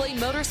 Belle Plaine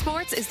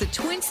Motorsports is the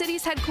Twin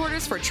Cities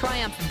headquarters for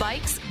Triumph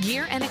bikes,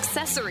 gear, and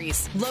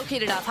accessories.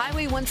 Located off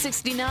Highway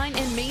 169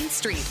 and Main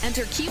Street.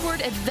 Enter keyword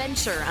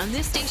adventure on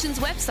this station's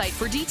website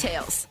for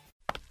details.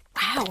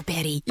 Wow,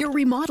 Betty, your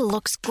remodel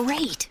looks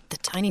great. The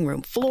dining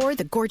room floor,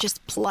 the gorgeous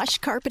plush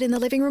carpet in the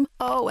living room.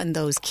 Oh, and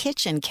those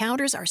kitchen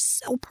counters are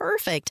so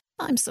perfect.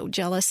 I'm so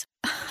jealous.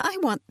 I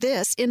want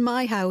this in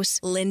my house.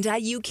 Linda,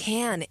 you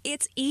can.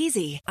 It's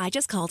easy. I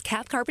just called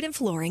Cap Carpet and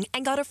Flooring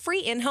and got a free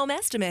in-home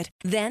estimate.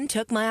 Then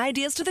took my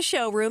ideas to the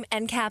showroom,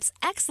 and Cap's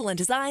excellent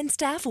design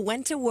staff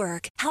went to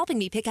work, helping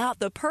me pick out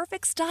the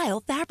perfect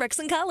style, fabrics,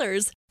 and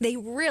colors. They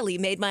really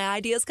made my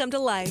ideas come to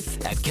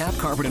life. At Cap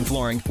Carpet and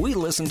Flooring, we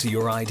listen to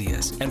your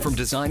ideas. And from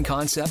design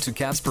concept to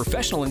Cap's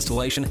professional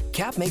installation,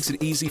 Cap makes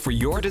it easy for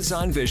your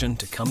design vision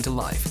to come to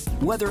life.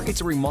 Whether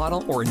it's a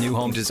remodel or a new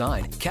home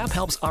design, Cap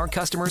helps our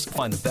customers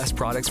find the best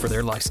products for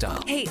their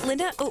lifestyle. Hey,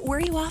 Linda, where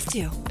are you off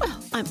to?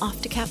 Well, I'm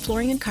off to Cap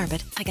Flooring and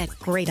Carpet. I got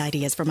great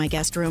ideas for my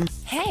guest room.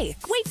 Hey,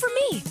 wait for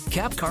me.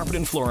 Cap Carpet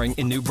and Flooring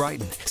in New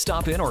Brighton.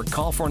 Stop in or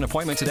call for an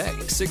appointment today.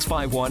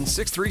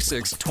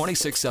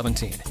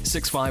 651-636-2617.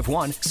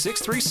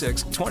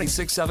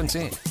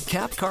 651-636-2617.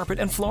 Cap Carpet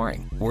and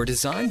Flooring, where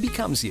design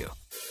becomes you.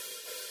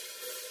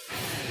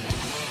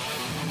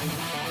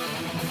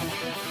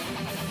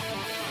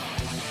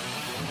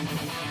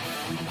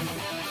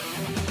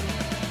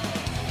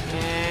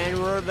 And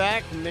we're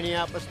back from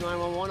Minneapolis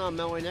 911. I'm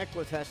Melanie Nick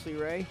with Hesley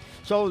Ray.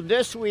 So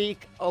this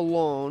week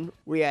alone,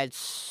 we had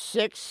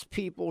 6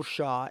 people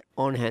shot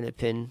on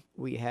Hennepin.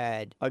 We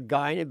had a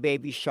guy and a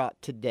baby shot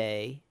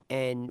today.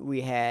 And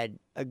we had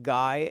a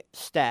guy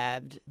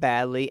stabbed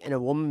badly and a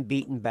woman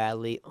beaten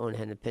badly on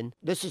Hennepin.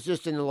 This is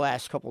just in the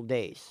last couple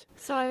days.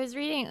 So I was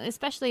reading,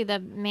 especially the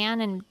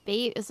man and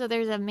baby. So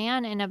there's a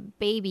man and a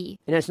baby.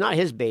 And it's not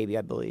his baby,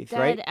 I believe, dead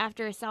right?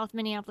 After a South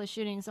Minneapolis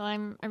shooting. So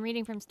I'm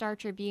reading from Star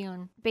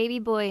Tribune. Baby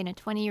boy and a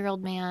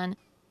 20-year-old man.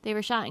 They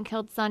were shot and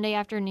killed Sunday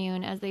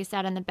afternoon as they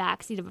sat in the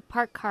backseat of a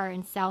parked car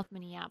in South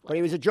Minneapolis. But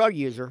he was a drug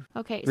user.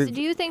 Okay, so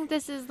do you think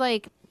this is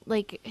like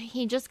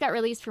he just got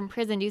released from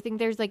prison? Do you think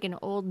there's like an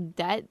old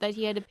debt that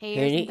he had to pay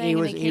or something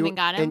and they came and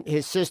got him? And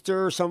his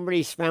sister or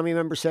somebody's family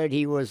member said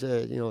he was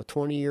a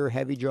 20-year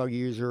heavy drug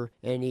user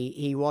and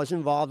he was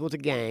involved with a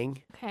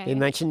gang. Okay. They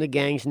mentioned the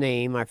gang's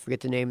name. I forget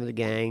the name of the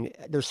gang.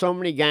 There's so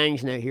many gangs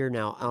here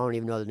now. I don't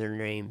even know their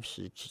names.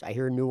 I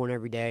hear a new one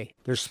every day.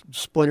 There's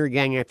splinter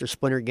gang after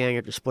splinter gang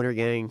after splinter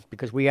gang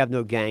because we have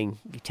no gang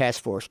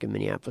task force in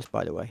Minneapolis,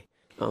 by the way.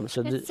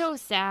 It's so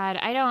sad.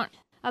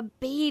 A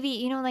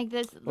baby, like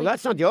this. Well,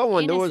 that's not the other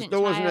one. There was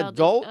an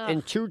adult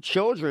and 2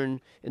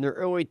 children in their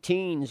early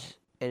teens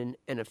and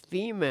a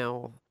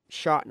female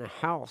shot in a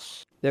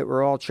house that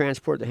were all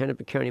transported to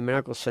Hennepin County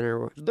Medical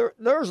Center.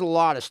 There's a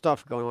lot of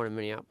stuff going on in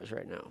Minneapolis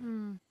right now.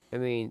 I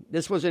mean,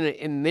 this was in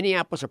a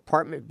Minneapolis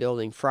apartment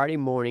building Friday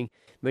morning.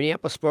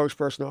 Minneapolis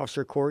spokesperson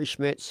Officer Corey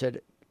Schmidt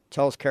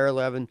tells KARE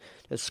 11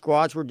 that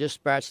squads were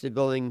dispatched to the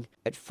building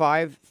at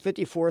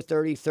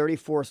 5430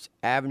 34th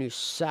Avenue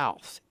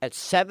South at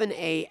 7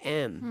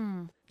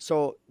 a.m.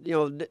 So,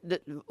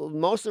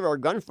 most of our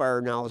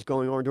gunfire now is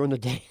going on during the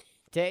day,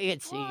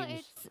 it seems. Well,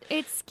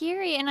 it's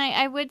scary, and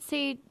I would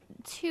say,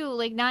 too,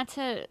 like, not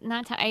to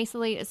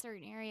isolate a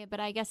certain area, but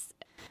I guess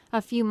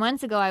a few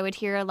months ago I would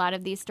hear a lot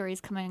of these stories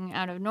coming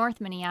out of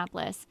North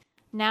Minneapolis.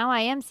 Now I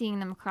am seeing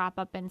them crop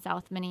up in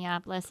South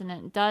Minneapolis, and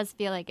it does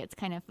feel like it's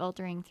kind of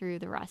filtering through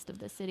the rest of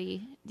the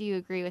city. Do you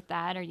agree with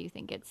that, or do you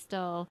think it's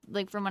still,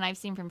 like from what I've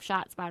seen from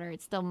ShotSpotter,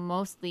 it's still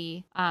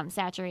mostly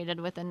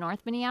saturated within North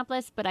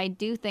Minneapolis? But I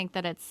do think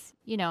that it's,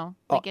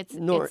 it's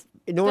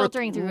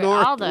filtering through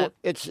all the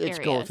It's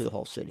going through the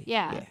whole city.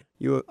 Yeah.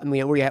 We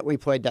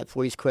played that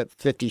police clip,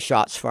 50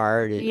 shots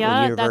fired at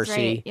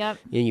University, that's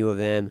right. in U of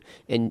M,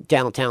 and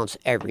downtown's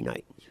every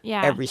night.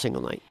 Yeah. Every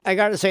single night. I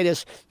got to say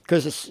this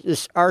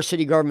because our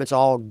city government's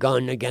all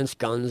gun against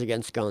guns,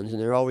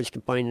 and they're always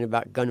complaining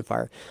about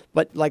gunfire.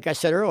 But like I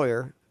said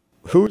earlier,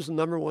 who's the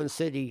number one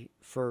city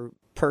for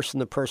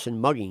person-to-person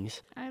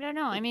muggings? I don't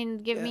know. I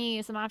mean, give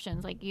me some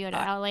options. Like you had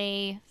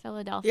L.A.,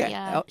 Philadelphia.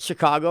 Yeah,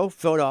 Chicago,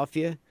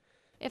 Philadelphia,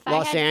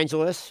 Los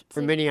Angeles,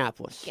 or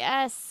Minneapolis.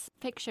 Yes,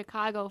 pick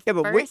Chicago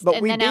first,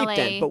 and then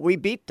LA. But we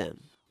beat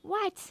them.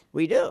 What?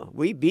 We do.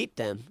 We beat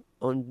them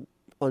on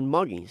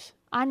muggings.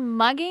 On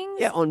muggings?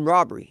 Yeah, on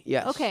robbery,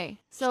 yes. Okay,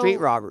 so street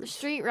robberies.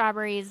 Street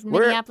robberies.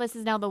 Minneapolis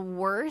is now the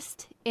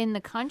worst in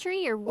the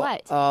country, or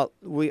what? I'll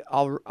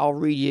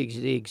read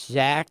you the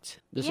exact.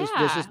 This is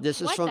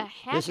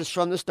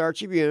from the Star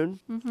Tribune,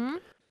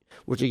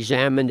 which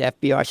examined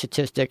FBI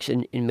statistics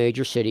in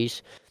major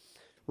cities.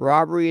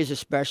 Robbery is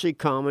especially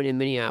common in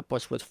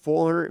Minneapolis, with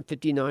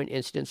 459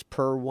 incidents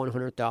per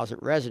 100,000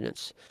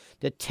 residents,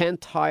 the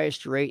 10th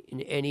highest rate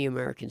in any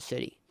American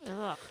city.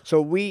 Ugh.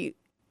 So we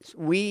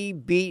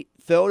beat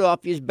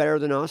Philadelphia's better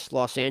than us,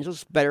 Los Angeles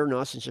is better than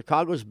us, and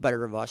Chicago's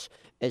better than us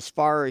as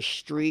far as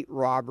street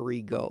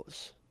robbery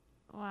goes.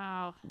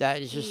 Wow.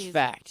 That is just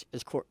fact,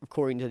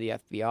 according to the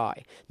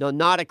FBI. Now,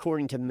 not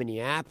according to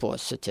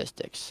Minneapolis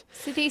statistics.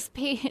 City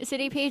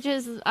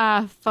Page's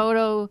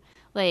photo,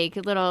 like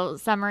little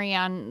summary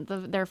on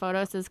their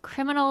photo says,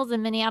 criminals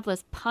in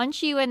Minneapolis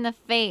punch you in the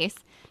face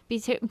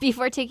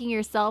before taking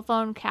your cell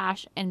phone,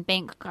 cash, and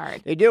bank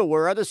card. They do.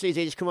 Where other cities,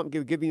 they just come up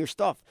and give you your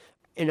stuff.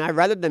 And I'd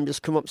rather them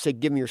just come up and say,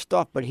 give me your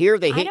stuff. But here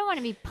they hit. I don't want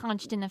to be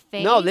punched in the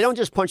face. No, they don't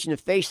just punch you in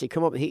the face. They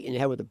come up and hit you in the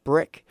head with a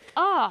brick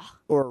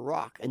or a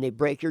rock, and they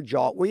break your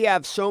jaw. We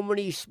have so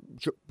many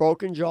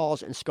broken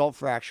jaws and skull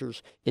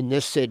fractures in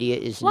this city.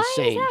 It is insane.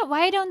 Why is that?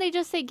 Why don't they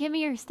just say, give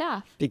me your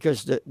stuff?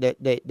 Because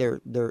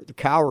they're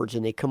cowards,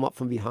 and they come up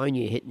from behind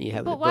you and hit you in the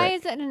head with a brick. But why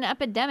is it an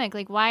epidemic?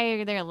 Like, why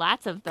are there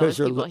lots of those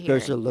people here?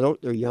 Because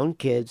they're young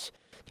kids.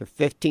 They're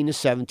 15 to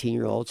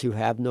 17-year-olds who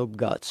have no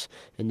guts,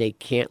 and they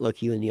can't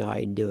look you in the eye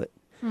and do it.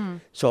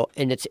 So,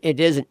 and it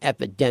is an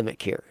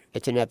epidemic here.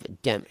 It's an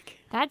epidemic.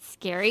 That's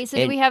scary. So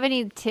And- do we have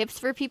any tips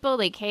for people?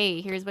 Like, hey,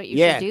 here's what you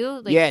should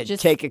do. Like,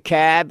 just take a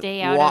cab.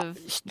 stay out of.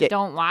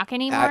 Don't walk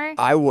anymore.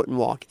 I wouldn't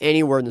walk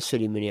anywhere in the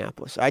city of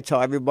Minneapolis. I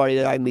tell everybody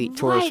that I meet,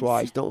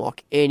 tourist-wise, don't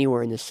walk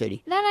anywhere in the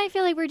city. Then I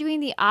feel like we're doing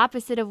the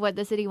opposite of what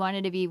the city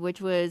wanted to be,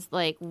 which was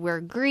like we're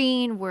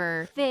green,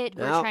 we're fit,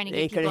 we're trying to get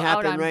ain't people gonna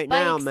out happen on right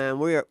bikes. now,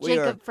 man.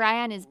 Jacob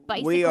Fry on his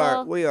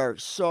bicycle. We are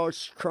so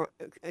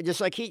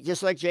just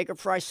like Jacob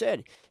Fry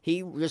said.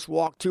 He just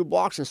walked 2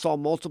 blocks and saw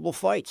multiple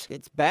fights.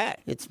 It's bad.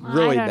 It's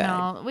really I don't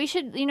bad. know. We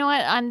should, you know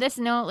what? On this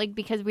note, like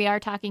because we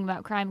are talking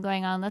about crime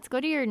going on, let's go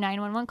to your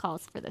 911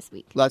 calls for this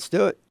week. Let's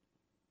do it.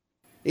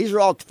 These are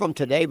all from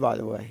today, by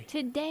the way.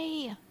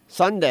 Today.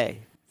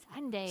 Sunday.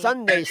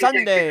 Sunday.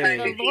 Sunday.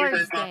 The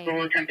Lord's Day.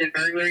 Attempted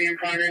burglary in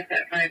progress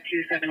at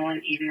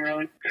 5271 Eden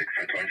Road.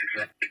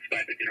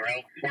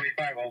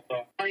 45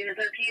 also. Paulina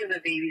says he is a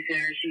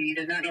babysitter. She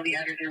does not know the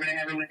address, but I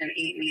have her within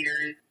 8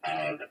 meters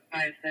of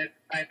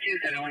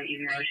 5271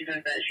 Eden Road. She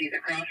says that she's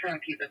across from a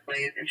pizza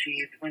place, and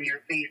she's, when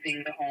you're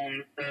facing the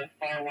homes, the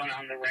far one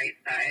on the right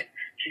side.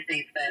 She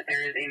states that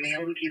there is a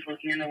male who keeps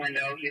looking in the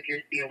window. He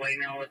appears to be a white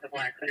male with a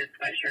black hooded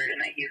sweatshirt,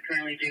 and that he's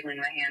currently jiggling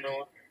the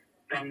handle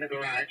from the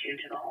garage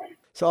into the home.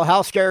 So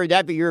how scary would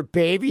that be? You're a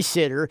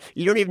babysitter.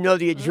 You don't even know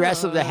the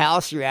address of the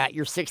house you're at.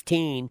 You're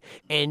 16,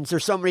 and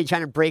there's somebody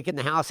trying to break in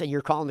the house, and you're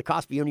calling the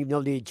cops, but you don't even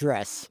know the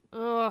address.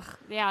 Ugh,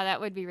 yeah,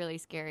 that would be really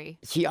scary.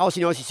 She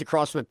also knows she's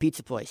across from a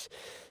pizza place,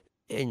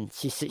 and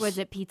Was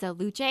it Pizza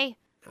Luce?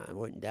 I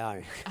wouldn't doubt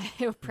it.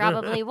 It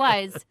probably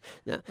was.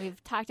 No.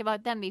 We've talked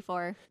about them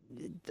before.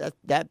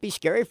 That'd be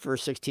scary for a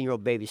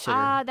 16-year-old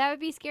babysitter. That would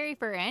be scary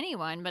for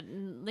anyone, but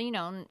you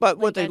know, But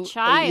like with a a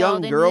child,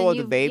 young and girl then with a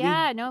you've- baby?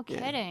 Yeah, no Yeah,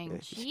 kidding.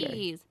 it's scary.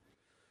 Jeez,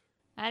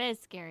 that is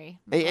scary.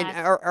 And Black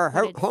our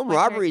hooded home sweatshirt.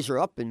 robberies are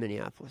up in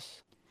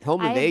Minneapolis.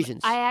 Home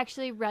invasions. I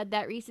actually read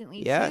that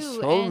recently Yes,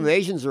 too. home and,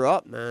 invasions are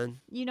up, man.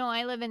 You know,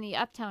 I live in the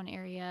Uptown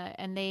area,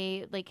 and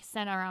they like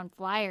send around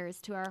flyers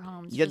to our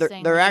homes. Yeah, just they're-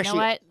 saying, they're like, actually- you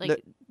know what?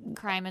 Like,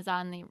 crime is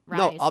on the rise.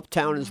 No,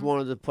 Uptown is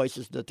one of the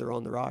places that they're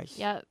on the rise.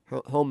 Yep.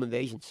 Home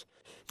invasions.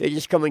 They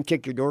just come and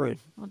kick your door in.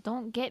 Well,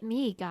 don't get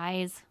me,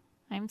 guys.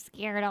 I'm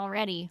scared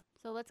already.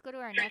 So let's go to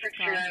our next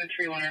call.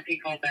 669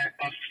 RP called back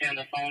while she on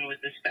the phone with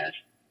dispatch.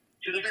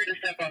 She was afraid to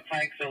step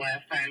outside because the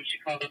last time she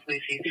called the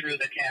police, he threw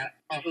the cat.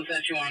 Also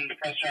said she wanted to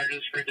press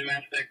charges for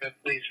domestic, but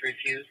police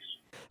refused.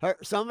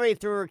 Somebody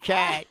threw her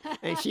cat,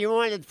 and she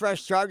wanted to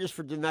press charges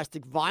for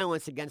domestic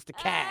violence against the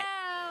cat,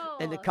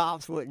 and the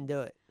cops wouldn't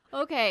do it.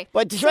 Okay.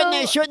 But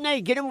shouldn't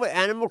they get him with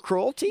animal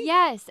cruelty?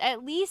 Yes,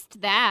 at least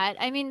that.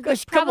 I mean,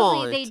 'Cause, probably come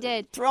on, they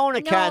did. throwing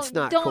a cat's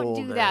not don't cool,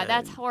 do man. that.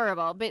 That's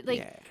horrible. But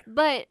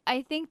but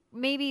I think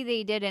maybe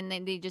they did, and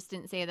they just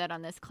didn't say that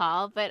on this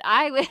call. But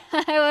I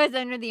was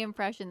under the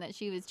impression that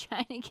she was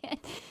trying to get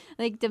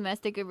like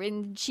domestic,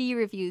 and she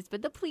refused.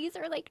 But the police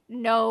are like,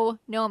 no,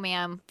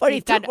 ma'am.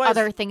 We've got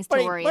other things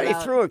to worry But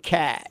about. he threw a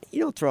cat. You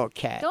don't throw a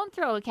cat. Don't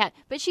throw a cat.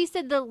 But she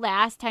said the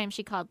last time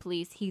she called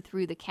police, he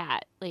threw the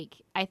cat.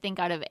 Like, I think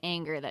out of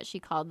anger that she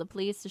called the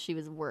police, so she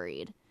was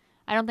worried.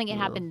 I don't think it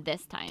happened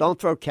this time. Don't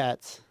throw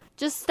cats.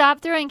 Just stop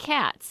throwing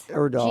cats.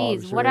 Or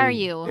dogs. Jeez, or what are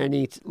you?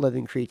 Any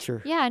living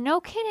creature. Yeah, no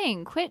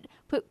kidding. Quit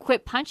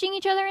punching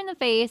each other in the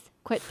face.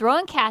 Quit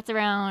throwing cats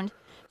around.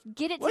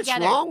 Get it What's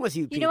together. wrong with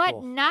you You know what?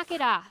 people? Knock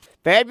it off.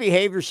 Bad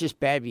behavior is just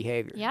bad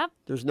behavior. Yep.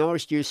 There's no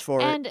excuse for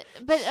it.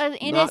 But an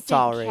Not innocent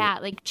tolerated.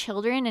 cat, like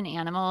children and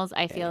animals,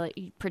 I feel like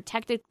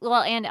protected.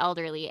 Well, and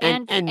elderly,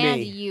 And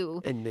me.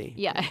 you, And me.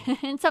 yeah,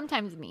 and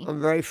sometimes me.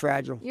 I'm very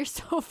fragile. You're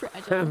so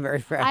fragile. I'm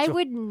very fragile. I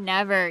would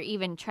never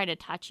even try to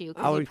touch you.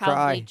 'Cause I you'd would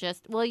probably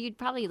cry. you'd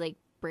probably like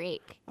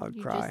break. I would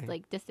You'd cry. just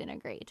like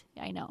disintegrate.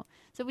 I know.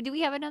 So do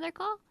we have another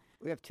call?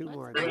 We have two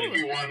more.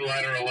 Rescue 1,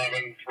 ladder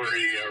 11 for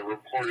a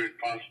reported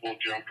possible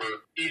jumper.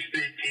 East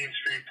 18th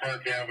Street,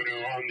 Park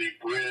Avenue on the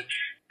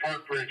bridge,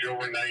 Park Bridge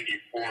over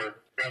 94,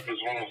 Memphis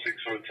 106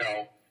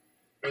 Hotel.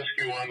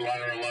 Rescue 1,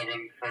 ladder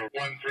 11 for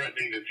one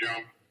threatening to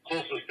jump.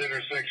 Closest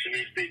intersection,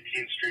 East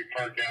 18th Street,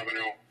 Park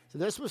Avenue. So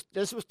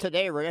this was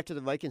today, right after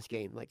the Vikings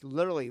game. Like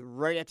literally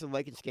right after the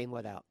Vikings game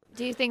let out.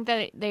 Do you think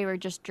that they were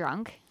just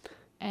drunk?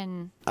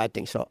 And I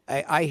think so.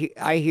 I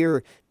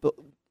hear, but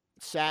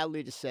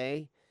sadly to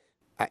say,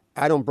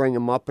 I don't bring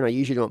them up, and I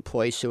usually don't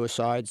play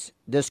suicides.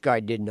 This guy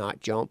did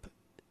not jump.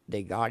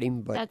 They got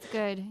him, but that's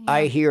good. Yeah.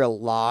 I hear a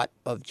lot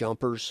of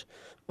jumpers.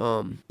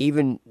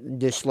 Even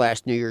this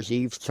last New Year's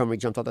Eve, somebody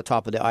jumped off the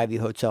top of the Ivy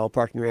Hotel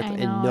parking ramp,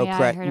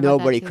 and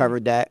nobody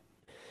covered that.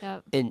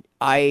 Yep. And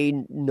I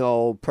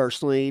know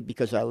personally,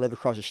 because I live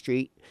across the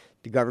street,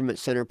 the government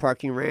center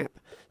parking ramp,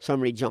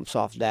 somebody jumps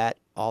off that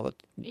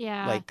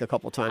like a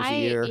couple times a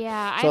year.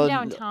 Yeah, so I'm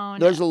downtown.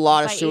 There's a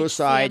lot of by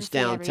suicides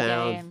HCMC every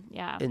downtown. day.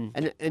 Yeah.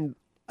 And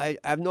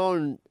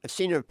I've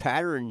seen a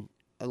pattern.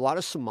 A lot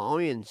of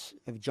Somalians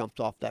have jumped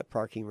off that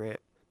parking ramp,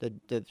 the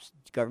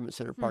government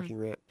center parking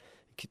ramp,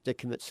 to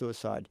commit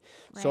suicide.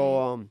 Right.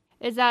 So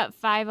is that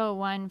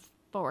 501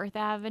 4th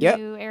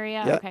Avenue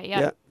area? Yep, Okay,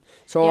 yeah.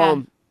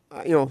 So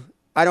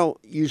I don't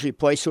usually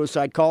play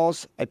suicide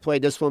calls. I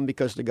played this one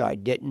because the guy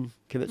didn't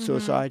commit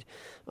suicide.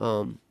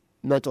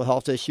 mental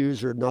health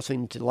issues are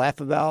nothing to laugh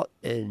about,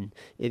 and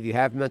if you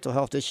have mental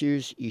health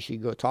issues, you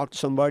should go talk to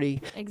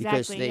somebody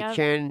because they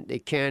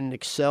can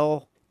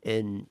excel,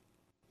 and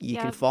you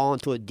can fall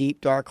into a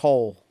deep dark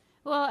hole.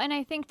 Well, and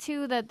I think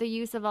too that the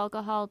use of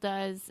alcohol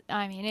does.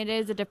 I mean, it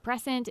is a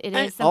depressant. It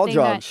And is something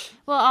all drugs.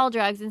 all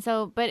drugs, and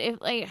so. But if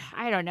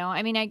I don't know.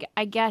 I mean,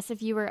 I guess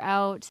if you were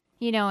out,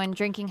 and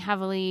drinking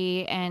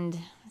heavily, and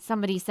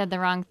somebody said the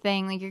wrong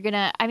thing, you're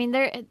gonna. I mean,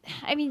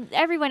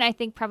 everyone. I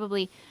think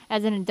probably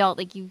as an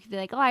adult, you could be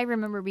like, oh, I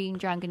remember being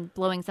drunk and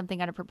blowing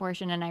something out of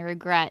proportion, and I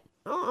regret.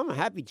 Oh, I'm a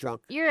happy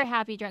drunk. You're a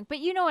happy drunk, but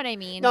you know what I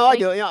mean. No, I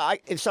do.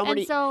 If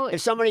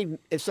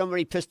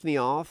somebody pissed me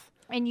off.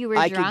 And you were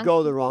I drunk, could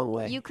go the wrong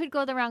way. You could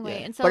go the wrong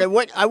way, and so. But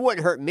I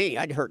wouldn't hurt me.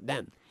 I'd hurt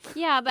them.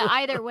 Yeah, but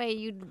either way,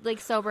 you'd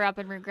sober up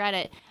and regret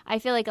it. I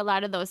feel like a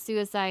lot of those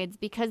suicides,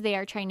 because they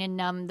are trying to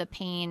numb the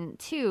pain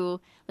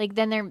too.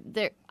 Then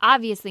they're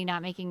obviously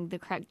not making the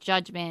correct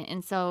judgment,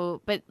 and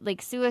so. But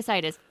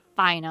suicide is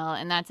final,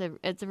 and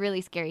it's a really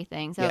scary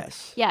thing. So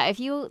yes. Yeah, if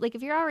you're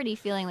already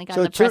feeling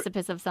on the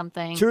precipice of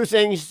something, two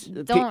things.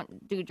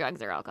 Don't do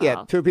drugs or alcohol.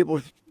 Yeah,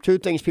 two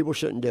things people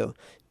shouldn't do.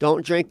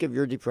 Don't drink if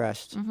you're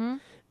depressed. Mm-hmm.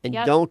 And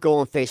don't go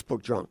on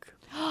Facebook drunk.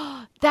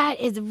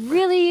 That is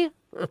really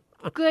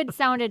good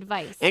sound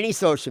advice. Any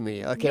social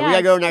media. Okay, yes, we got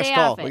to go next stay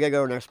call. off it. We got to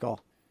go next call.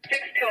 6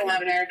 to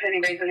 11 hours, if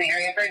anybody's in the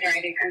area for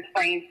driving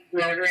complaints,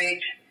 road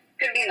rage.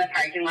 Could be in the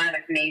parking lot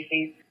at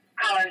Macy's.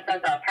 Caller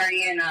says a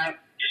party in a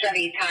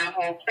Chevy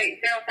Tahoe, plate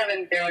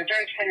 070, George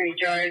Henry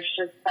George,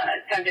 just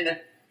attempted to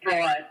throw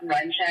a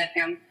wrench at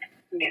him.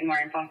 I'm getting more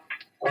info.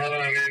 Well,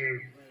 I'm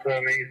in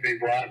the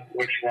Macy's lot.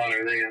 Which lot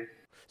are they in?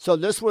 So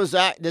this was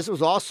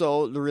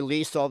also the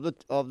release of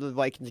the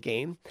Vikings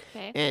game,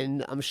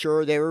 and I'm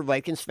sure they were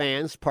Vikings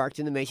fans parked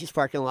in the Macy's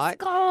parking lot,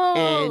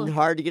 and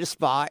hard to get a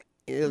spot.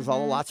 It was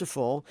all the lots are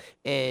full,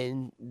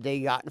 and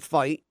they got in a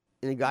fight,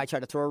 and the guy tried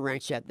to throw a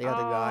wrench at the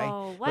other guy.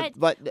 Oh, what?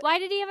 But why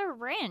did he have a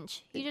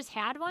wrench? He just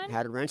had one?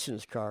 Had a wrench in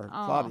his car,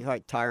 Oh. probably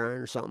like tire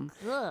iron or something.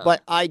 Ugh.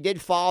 But I did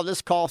follow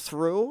this call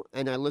through,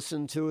 and I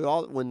listened to it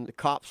all when the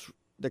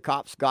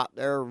cops got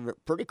there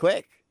pretty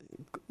quick.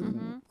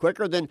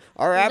 Quicker than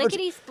our average.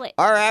 Lickety-split.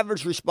 Our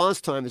average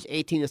response time is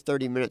 18 to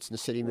 30 minutes in the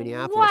city of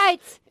Minneapolis. What?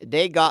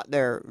 They got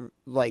there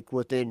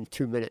within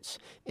 2 minutes.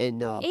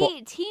 And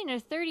 18 or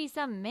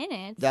 30-some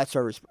minutes? That's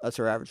our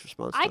average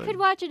response time. I could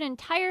watch an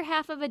entire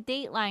half of a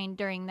Dateline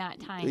during that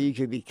time. You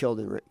could be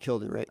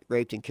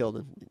raped and killed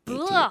in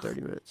 18 to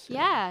 30 minutes.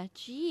 Yeah,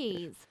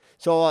 jeez.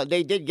 So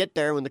they did get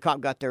there. When the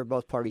cop got there,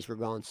 both parties were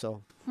gone.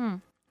 So.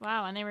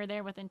 Wow, and they were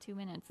there within 2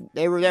 minutes.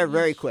 They were there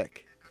very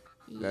quick.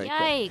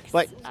 Yikes.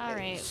 But all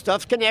right.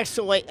 Stuff can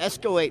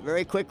escalate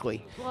very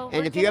quickly. Well,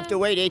 and if you have to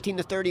wait 18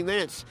 to 30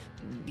 minutes,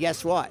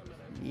 guess what?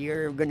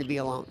 You're going to be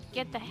alone.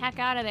 Get the heck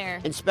out of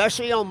there. And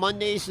especially on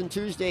Mondays and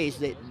Tuesdays,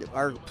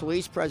 our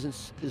police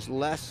presence is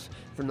less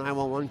for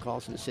 911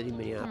 calls in the city of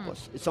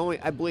Minneapolis. It's only,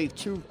 I believe,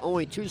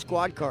 only two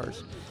squad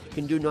cars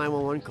can do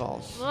 911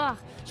 calls. Ugh.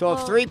 So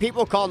if 3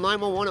 people call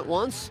 911 at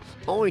once,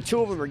 only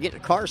 2 of them are getting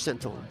a car sent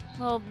to them.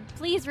 Well,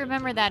 please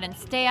remember that and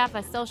stay off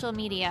of social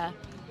media.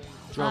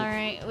 Drunk. All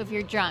right, if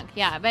you're drunk,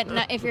 yeah. But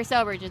if you're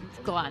sober, just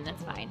go on.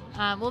 That's fine.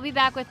 We'll be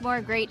back with more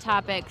great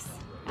topics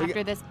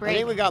after this break. I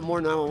think we got more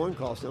 911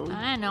 calls, don't we?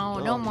 I know.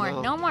 No more.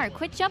 No more.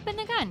 Quit jumping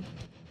the gun.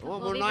 We'll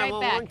be more right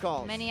 911 back.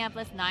 calls.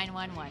 Minneapolis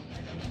 911.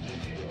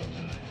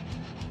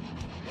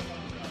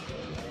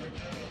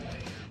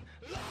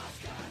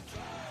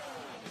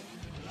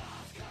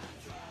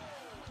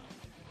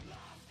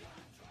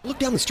 Look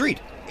down the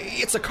street.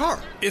 It's a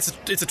car. It's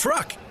a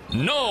truck.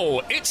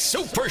 No, it's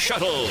Super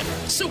Shuttle.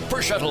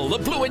 Super Shuttle, the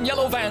blue and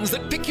yellow vans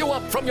that pick you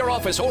up from your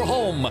office or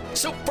home.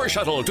 Super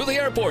Shuttle to the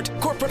airport,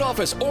 corporate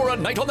office, or a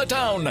night on the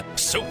town.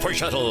 Super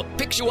Shuttle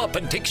picks you up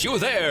and takes you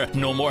there.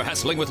 No more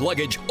hassling with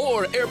luggage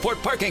or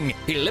airport parking.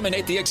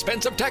 Eliminate the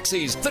expense of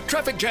taxis, the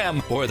traffic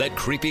jam, or that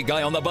creepy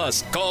guy on the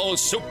bus. Call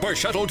Super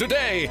Shuttle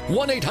today.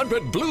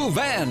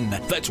 1-800-BLUE-VAN.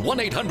 That's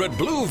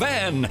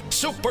 1-800-BLUE-VAN.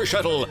 Super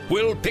Shuttle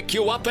will pick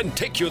you up and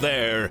take you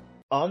there.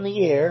 On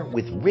the air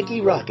with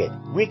Ricky Rocket.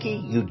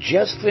 Ricky, you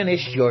just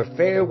finished your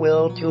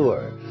farewell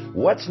tour.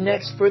 What's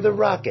next for the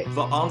Rocket?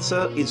 The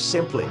answer is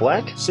Simply.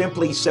 What?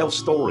 Simply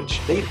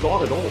Self-Storage. They've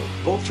got it all.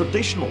 Both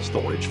traditional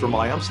storage for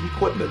my amps and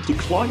equipment to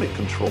climate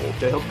control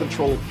to help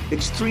control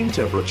extreme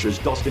temperatures,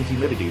 dust and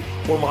humidity,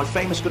 or my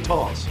famous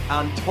guitars.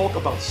 And talk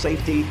about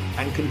safety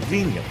and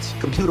convenience.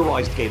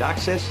 Computerized gate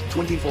access,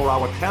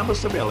 24-hour camera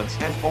surveillance,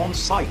 and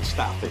on-site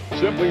staffing.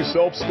 Simply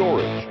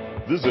Self-Storage.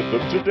 Visit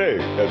them today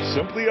at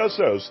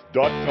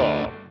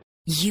simplyss.com.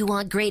 You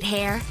want great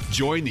hair?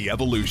 Join the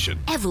evolution.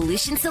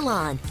 Evolution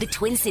Salon, the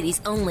Twin Cities'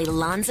 only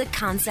Lanza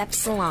concept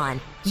salon.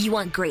 You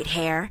want great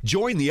hair?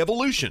 Join the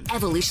evolution.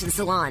 Evolution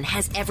Salon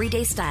has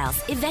everyday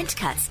styles, event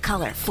cuts,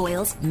 color,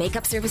 foils,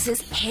 makeup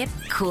services, hip,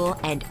 cool,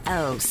 and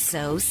oh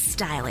so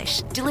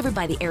stylish. Delivered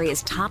by the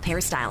area's top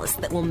hairstylists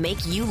that will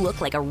make you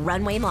look like a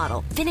runway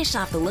model. Finish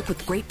off the look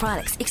with great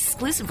products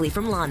exclusively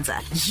from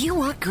Lanza. You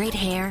want great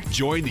hair?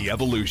 Join the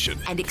evolution.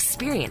 And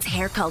experience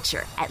hair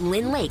culture at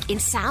Lynn Lake in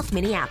South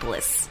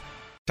Minneapolis.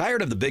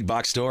 Tired of the big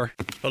box store?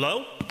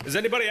 Hello? Is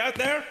anybody out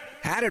there?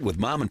 Had it with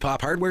mom and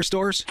pop hardware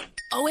stores?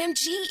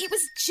 OMG, it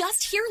was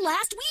just here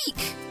last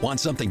week. Want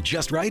something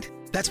just right?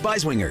 That's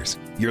Biswingers,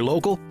 your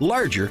local,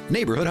 larger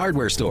neighborhood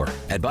hardware store.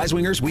 At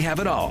Biswingers, we have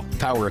it all.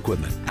 Power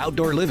equipment,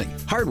 outdoor living,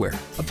 hardware,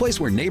 a place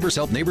where neighbors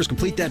help neighbors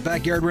complete that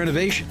backyard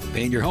renovation,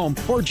 paint your home,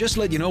 or just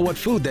let you know what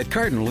food that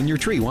cardinal in your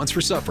tree wants for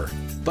supper.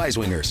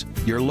 Biswingers,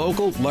 your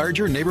local,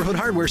 larger neighborhood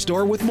hardware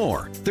store with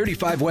more.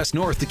 35 West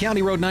North to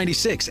County Road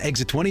 96,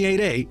 exit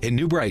 28A in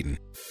New Brighton.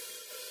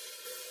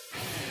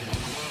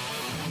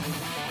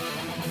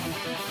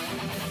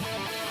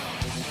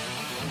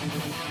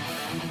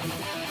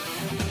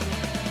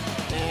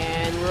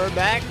 We're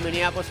back,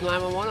 Minneapolis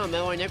 911. I'm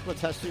L.A. Nick with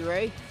Tessie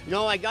Ray. You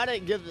know, I gotta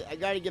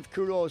give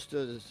kudos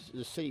to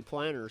the city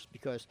planners,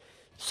 because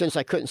since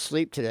I couldn't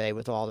sleep today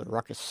with all the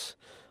ruckus,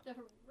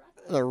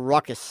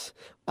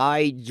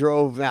 I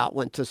drove out,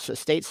 went to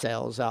estate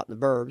sales out in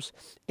the burbs,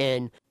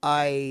 and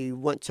I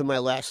went to my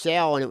last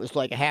sale, and it was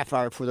like a half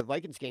hour before the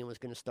Vikings game was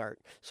going to start.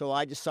 So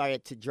I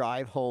decided to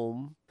drive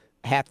home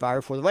a half hour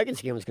before the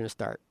Vikings game was going to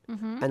start,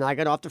 and I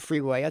got off the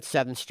freeway at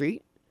 7th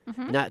Street.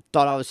 And I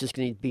thought I was just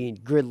going to be in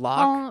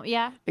gridlock. Oh,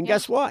 yeah. And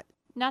guess what?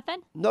 Nothing?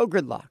 No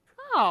gridlock.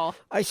 Oh.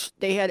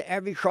 They had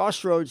every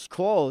crossroads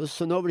closed,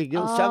 so nobody could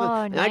get on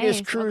 7th. And I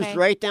just cruised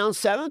right down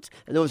 7th,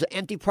 and there was an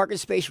empty parking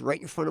space right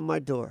in front of my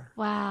door.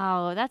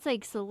 Wow, that's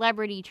like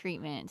celebrity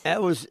treatment.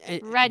 That was,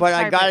 Red but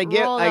I carpet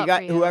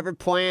got whoever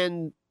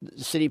planned,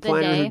 the city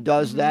planner who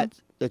does that,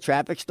 the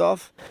traffic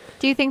stuff.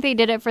 Do you think they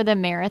did it for the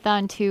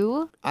marathon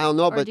too? I don't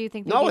know, or but do you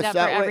think they do that for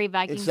every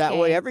Vikings It's that game?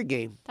 way every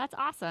game. That's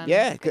awesome.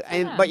 Yeah,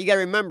 but you got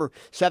to remember,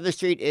 7th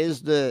Street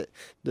is the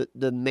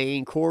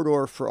main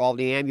corridor for all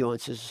the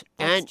ambulances.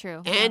 That's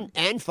true.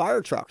 And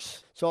fire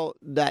trucks. So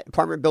that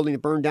apartment building that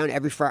burned down,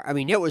 it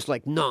was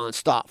like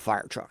nonstop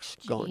fire trucks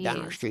going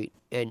down our street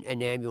and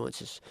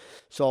ambulances.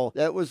 So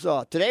that was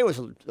today was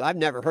I've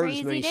never heard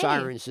as many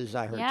sirens as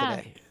I heard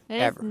today.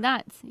 It is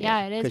nuts.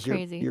 Yeah, it is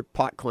crazy. You're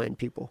pot clan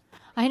people.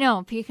 I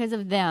know, because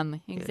of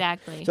them.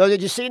 Exactly. Yeah. So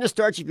did you see in the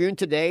Star Tribune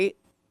today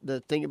the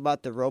thing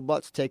about the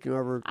robots taking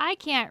over? I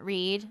can't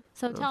read,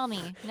 so tell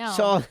me. No.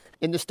 So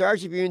in the Star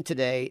Tribune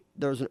today,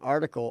 there was an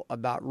article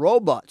about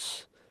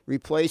robots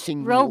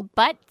replacing...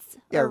 Robots?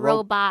 Yeah, or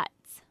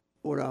robots?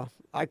 Well,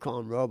 I call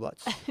them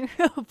robots.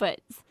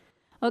 Robots.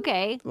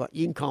 Okay. Well,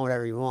 you can call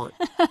whatever you want.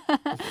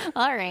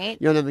 All right.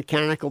 You know the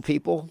mechanical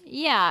people?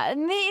 Yeah,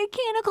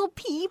 mechanical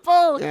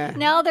people. Yeah.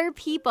 Now they're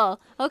people.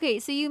 Okay,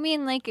 so you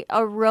mean like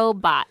a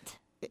robot.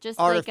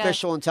 Just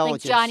artificial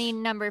intelligence. Like Johnny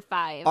number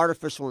 5.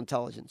 Artificial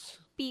intelligence.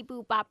 Beep,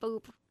 boop, bop,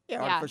 boop.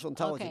 Yeah, artificial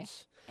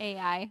intelligence. Okay.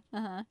 AI.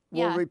 Uh-huh.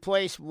 Will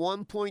replace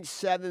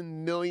 1.7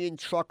 million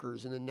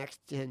truckers in the next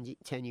 10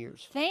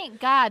 years. Thank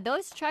God.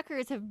 Those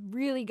truckers have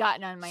really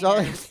gotten on my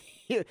nerves.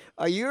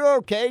 Are you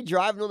okay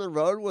driving on the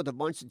road with a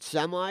bunch of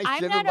semis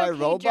driven by robots? I'm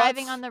not okay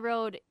driving on the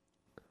road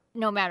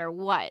no matter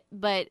what.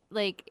 But,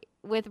 like,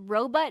 with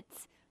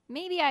robots,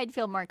 maybe I'd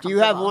feel more comfortable. Do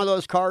you have one of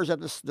those cars that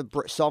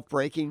the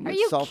self-braking? Are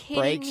you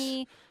kidding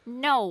me?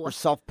 No. Or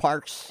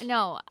self-parks?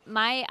 No.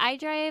 I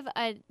drive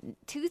a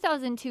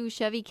 2002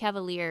 Chevy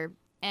Cavalier,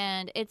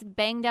 and it's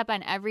banged up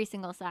on every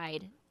single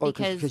side.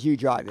 Because you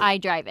drive it. I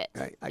drive it.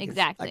 Right.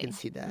 Exactly. I can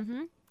see that.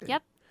 Mm-hmm.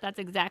 Yep. That's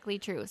exactly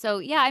true. So,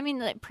 yeah, I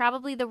mean,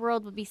 probably the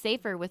world would be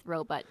safer with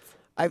robots.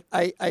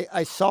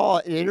 I saw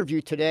an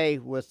interview today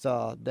with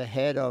the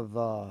head of,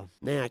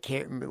 I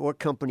can't remember. What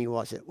company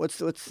was it? What's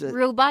the...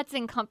 Robots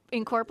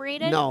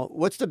Incorporated? No.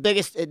 What's the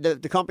biggest...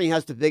 The company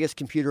has the biggest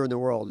computer in the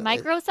world.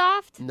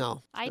 Microsoft?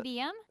 No.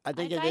 IBM? I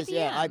think it is,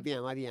 yeah,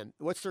 IBM.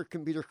 What's their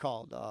computer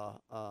called?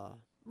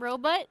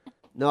 Robot?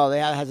 No, it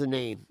has a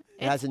name.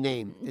 It has a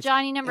name.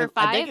 Johnny number 5?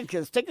 I think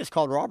it's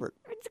called Robert.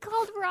 It's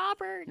called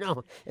Robert.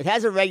 No, it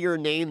has a regular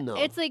name, though.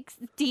 It's like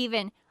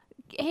Steven.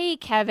 Hey,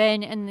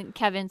 Kevin. And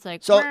Kevin's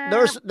like, so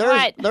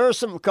there are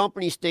some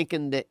companies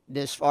thinking that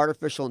this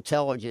artificial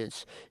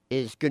intelligence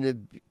is going to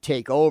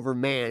take over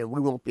man, and we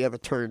won't be able to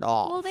turn it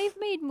off. Well, they've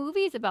made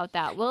movies about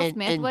that. Will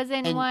Smith was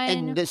in one.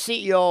 And the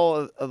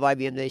CEO of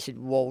IBM, they said,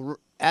 well,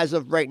 as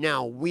of right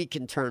now, we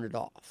can turn it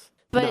off.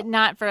 But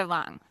not for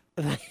long.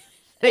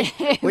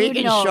 We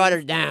can shut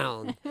it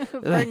down.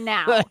 For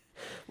now.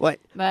 What?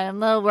 But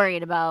I'm a little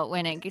worried about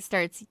when it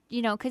starts,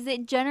 because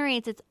it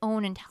generates its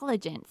own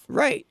intelligence.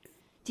 Right.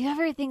 Do you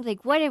ever think,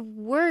 like, what if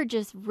we're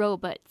just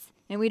robots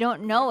and we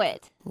don't know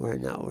it? We're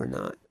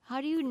not.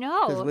 How do you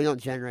know? Because we don't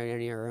generate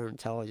any of our own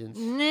intelligence.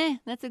 Nah,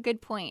 that's a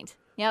good point.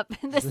 Yep.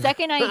 The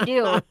second I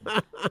do,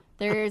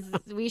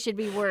 we should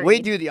be worried.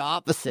 We do the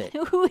opposite.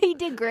 We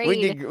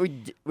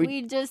degrade.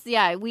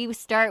 We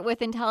start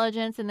with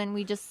intelligence and then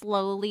we just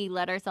slowly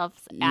let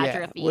ourselves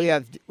atrophy. We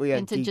have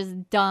into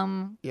just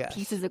dumb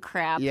pieces of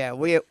crap. Yeah,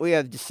 we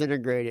have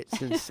disintegrated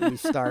since we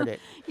started.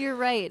 You're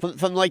right.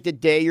 From like the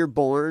day you're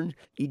born,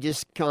 you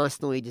just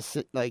constantly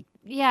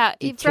yeah,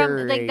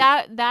 from like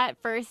that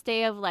first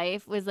day of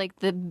life was like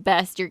the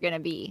best you're gonna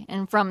be,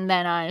 and from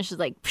then on it's just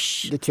like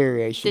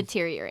deterioration.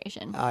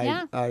 Deterioration.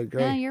 I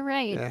agree. Yeah, you're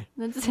right. Yeah.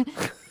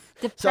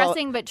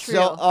 Depressing but true.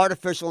 So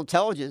artificial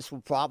intelligence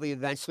will probably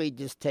eventually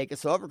just take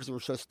us over because we're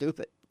so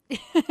stupid.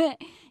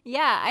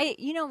 Yeah,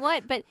 you know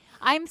what? But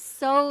I'm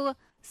so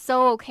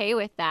okay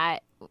with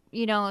that.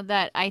 You know,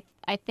 that I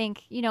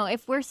think, you know,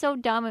 if we're so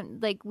dumb,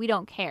 like, we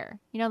don't care.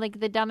 You know, like,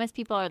 the dumbest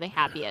people are the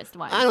happiest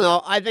ones. I don't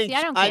know. I think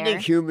I don't care. I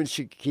think humans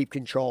should keep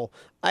control.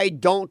 I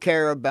don't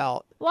care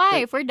about. Why?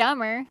 If we're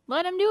dumber,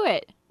 let them do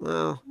it.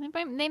 Well,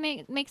 they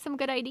make some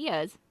good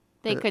ideas.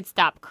 They could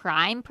stop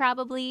crime,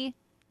 probably.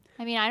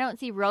 I mean, I don't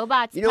see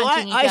robots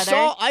punching each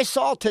other. I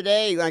saw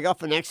today when I got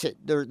off an exit,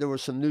 there were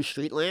some new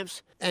street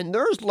lamps, and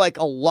there's like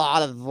a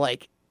lot of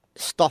like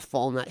stuff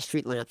on that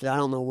street lamp that I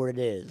don't know what it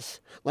is.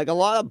 Like a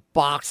lot of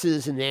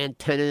boxes and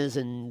antennas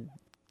and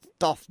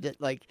stuff that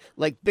like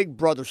Big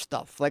Brother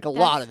stuff. Like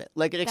lot of it,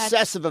 like an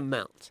excessive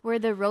amount. Where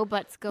the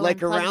robots go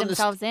like and plug around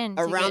themselves in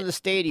to around get the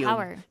stadium.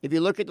 Power. If you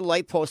look at the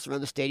light posts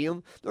around the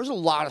stadium, there's a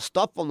lot of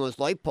stuff on those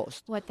light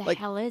posts. What the like,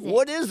 hell is it?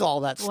 What is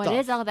all that stuff? What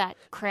is all that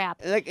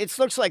crap? Like it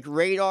looks like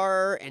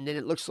radar, and then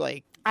it looks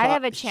like. I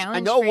have a challenge. I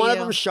know for one you. of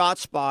them is Shot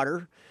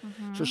Spotter,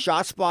 so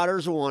Shot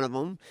Spotters are one of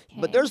them.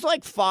 Okay. But there's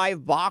like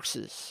 5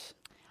 boxes.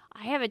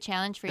 I have a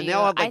challenge for you. And they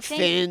all have like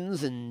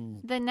fins and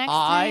the next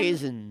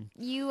eyes time and.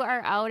 You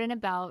are out and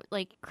about,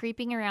 like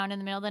creeping around in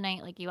the middle of the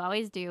night, like you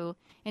always do.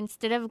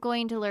 Instead of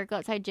going to lurk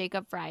outside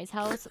Jacob Fry's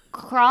house,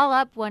 crawl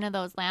up one of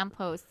those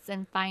lampposts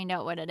and find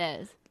out what it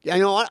is. You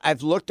know what?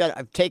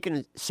 I've taken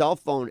a cell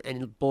phone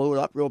and blew it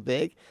up real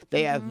big.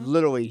 They have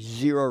literally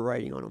 0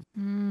 writing on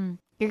them.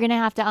 You're going to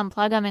have to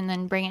unplug them and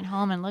then bring it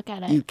home and look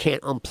at it. You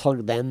can't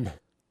unplug them.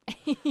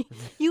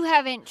 You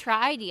haven't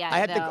tried yet,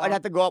 I'd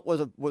have to go up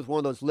with one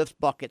of those lift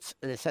buckets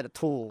and a set of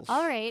tools.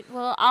 All right.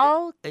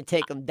 Well, and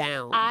take them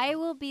down. I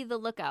will be the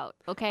lookout,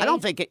 okay? I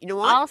don't think it. You know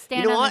what? I'll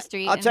stand on the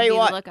street I'll tell you be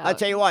what. the lookout. I'll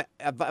tell you what.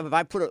 If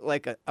I put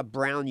like a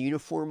brown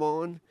uniform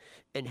on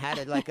and had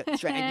it like and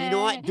you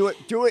know what?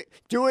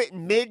 Do it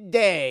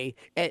midday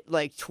at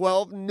like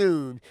 12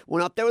 noon.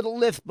 Went up there with a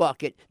lift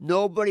bucket.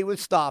 Nobody would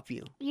stop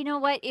you. You know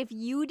what? If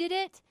you did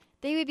it,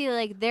 they would be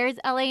like, "There's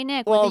L.A.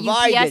 Nick well, with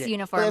the UPS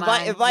uniform on.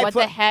 What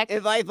the heck?"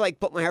 If I like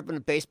put my hair up in a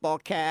baseball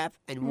cap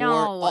and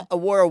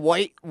wore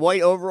white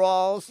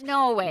overalls,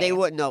 no way, they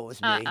wouldn't know it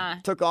was me.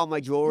 Took all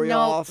my jewelry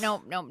off.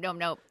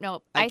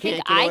 Nope. I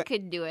think I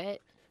could do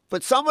it.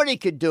 But somebody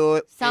could do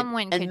it.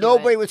 Someone could do it. And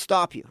nobody would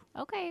stop you.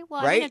 Okay,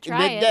 well, right? I'm gonna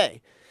try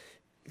midday.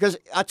 Because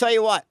I'll tell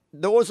you what,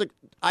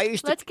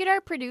 Let's get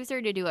our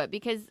producer to do it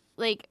because,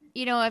 like,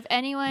 you know, if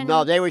anyone.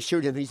 No, they would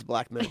shoot him. He's a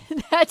black man.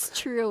 That's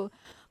true.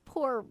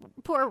 Poor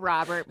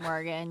Robert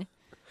Morgan.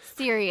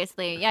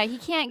 Seriously. Yeah, he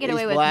can't get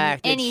away with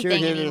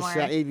anything anymore.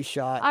 He'd be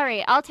shot. All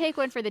right, I'll take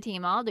one for the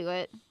team. I'll do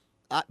it.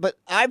 But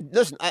I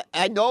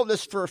know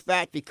this for a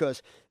fact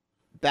because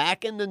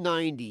back in the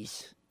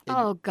 90s.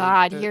 Oh,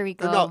 God, here we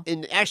go.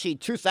 No, actually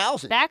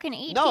 2000. Back in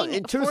 18. No,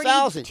 in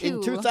 2000.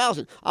 In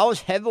 2000. I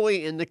was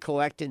heavily into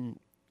collecting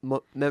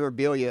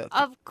memorabilia.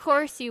 Of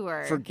course you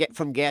were.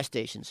 From gas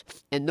stations.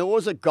 And there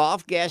was a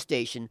golf gas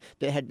station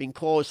that had been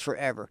closed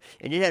forever.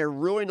 And it had a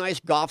really nice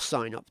golf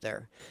sign up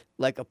there.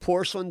 Like a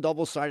porcelain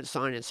double-sided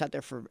sign. And it sat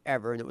there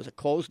forever. And it was a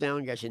closed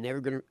down gas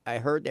station. I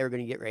heard they were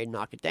going to get ready to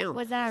knock it down.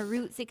 Was that on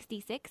Route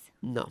 66?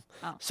 No.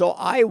 Oh. So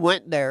I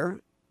went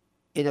there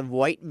in a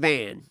white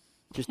van.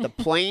 Just a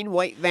plain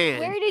white van.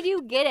 Where did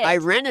you get it? I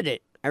rented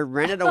it. I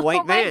rented a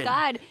white van. Oh, my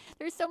God.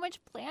 There's so much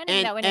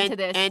planning that went into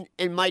this.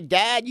 And my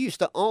dad used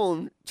to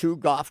own 2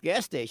 golf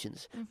gas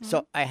stations.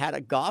 So I had a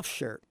golf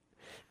shirt.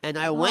 And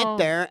I went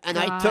there, and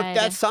I took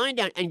that sign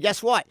down. And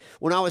guess what?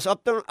 When I was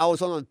up there, I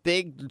was on a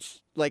big,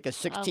 like a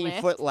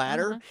 16-foot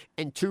ladder,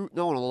 and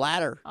a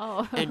ladder.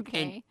 Oh,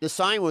 okay. And the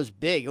sign was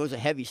big. It was a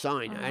heavy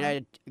sign. And I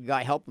had a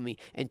guy helping me.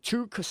 And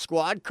 2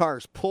 squad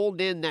cars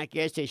pulled in that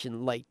gas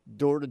station, like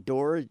door to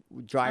door,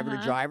 driver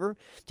to driver,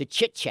 to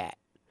chit-chat.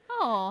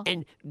 Oh,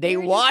 and they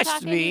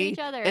watched me,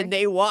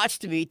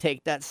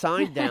 take that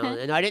sign down,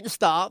 and I didn't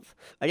stop.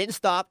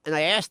 And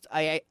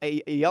I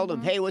yelled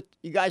them, "Hey, what?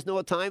 You guys know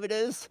what time it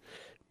is?"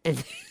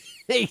 And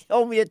they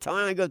told me a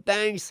time. I go,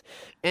 "Thanks,"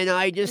 and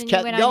I just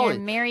kept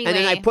going. And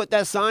then I put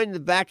that sign in the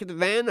back of the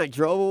van. And I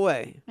drove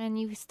away. And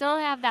you still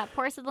have that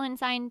porcelain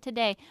sign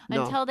today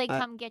until they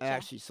come get you. I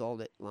actually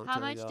sold it a long time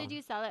ago. How much did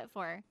you sell it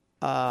for?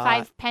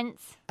 5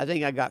 pence. I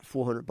think I got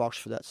 $400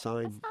 for that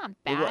sign. That's not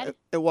bad.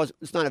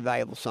 It's not a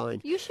valuable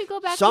sign. You should go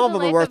back. Some to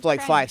of them are worth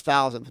like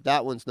 $5,000, but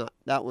that one's not.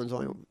 That one's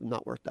only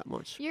not worth that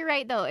much. You're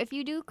right though. If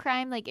you do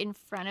crime like in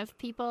front of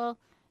people,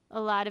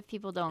 a lot of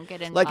people don't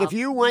get involved. Like if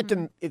you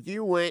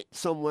went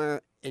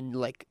somewhere in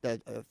like a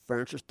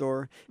furniture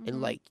store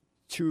and like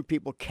 2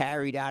 people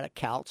carried out a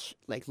couch,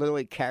 like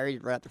literally carried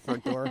it right out the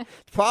front door,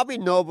 probably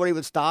nobody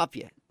would stop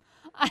you.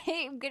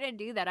 I'm gonna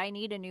do that. I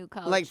need a new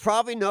couch. Like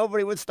probably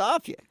nobody would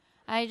stop you.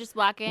 I just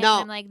walk in and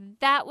I'm like,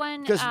 that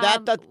one was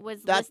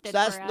listed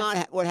that's for not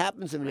us. what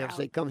happens in Minneapolis.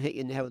 They come hit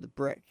you in the head with a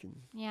brick.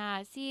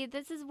 Yeah, see,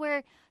 this is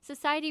where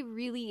society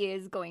really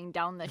is going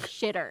down the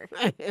shitter.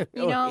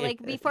 You know,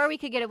 like before we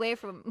could get away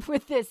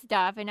with this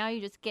stuff, and now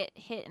you just get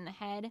hit in the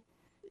head.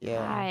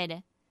 Yeah.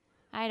 God.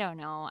 I don't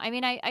know. I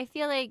mean, I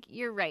feel like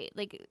you're right.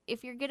 Like,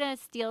 if you're going to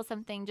steal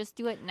something, just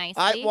do it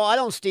nicely. I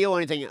don't steal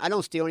anything. I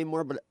don't steal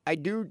anymore, but I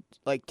do,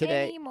 like,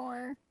 today.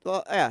 Anymore.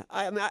 Well, yeah.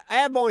 I mean, I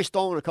have only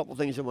stolen a couple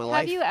things in my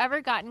life. Have you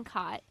ever gotten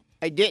caught?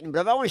 I didn't,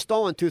 but I've only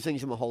stolen 2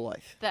 things in my whole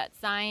life. That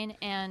sign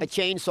and a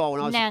chainsaw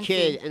when I was Nancy. a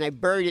kid, and I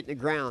buried it in the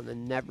ground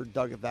and never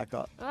dug it back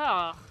up.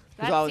 Oh,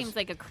 that seems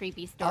like a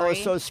creepy story. I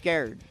was so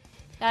scared.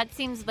 That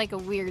seems like a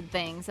weird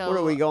thing. So where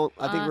are we going?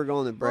 I think we're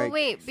going to break. Well,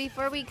 wait,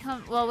 before we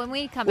come, when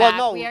we come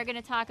back, we are going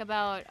to talk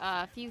about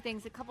a few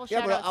things, a couple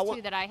shout-outs,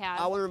 too, that I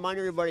have. I want to remind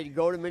everybody to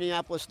go to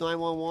Minneapolis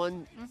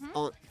 911,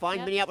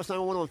 find Minneapolis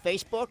 911 on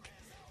Facebook,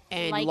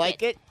 and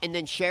like it, and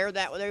then share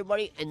that with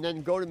everybody, and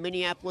then go to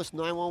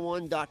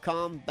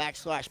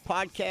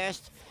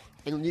Minneapolis911.com/podcast,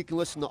 and you can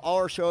listen to all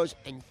our shows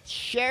and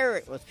share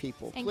it with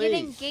people, and please. Get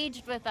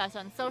engaged with us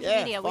on social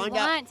media. We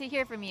want to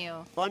hear from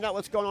you. Find out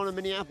what's going on in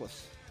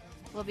Minneapolis.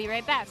 We'll be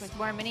right back with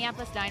more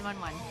Minneapolis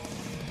 911.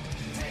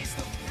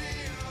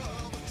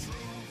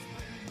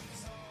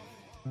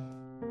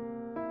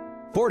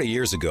 40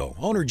 years ago,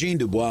 owner Gene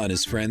Dubois and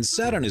his friends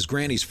sat on his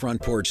granny's front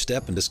porch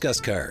step and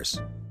discussed cars.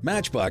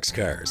 Matchbox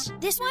cars.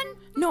 This one?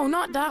 No,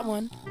 not that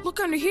one. Look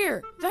under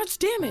here. That's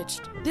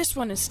damaged. This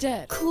one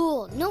instead.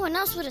 Cool. No one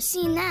else would have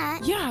seen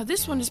that. Yeah,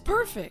 this one is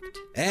perfect.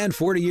 And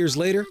 40 years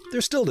later,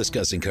 they're still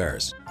discussing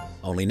cars.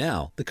 Only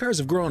now, the cars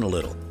have grown a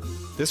little.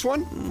 This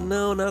one?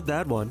 No, not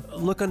that one.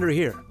 Look under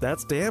here.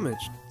 That's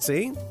damaged.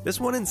 See?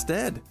 This one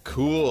instead.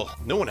 Cool.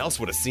 No one else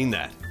would have seen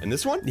that. And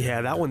this one?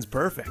 Yeah, that one's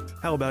perfect.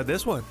 How about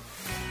this one?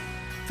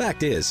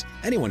 Fact is,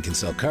 anyone can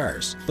sell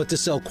cars, but to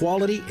sell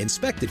quality,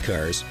 inspected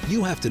cars,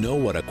 you have to know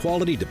what a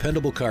quality,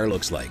 dependable car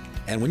looks like.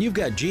 And when you've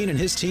got Gene and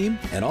his team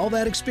and all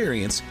that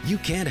experience, you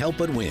can't help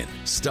but win.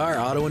 Star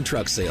Auto and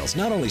Truck Sales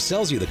not only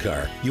sells you the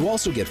car, you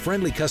also get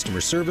friendly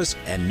customer service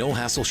and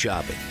no-hassle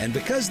shopping. And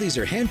because these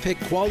are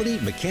hand-picked quality,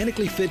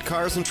 mechanically fit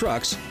cars and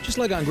trucks, just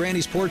like on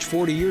Granny's porch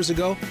 40 years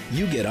ago,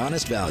 you get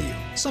honest value.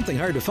 Something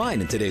hard to find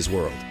in today's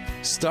world.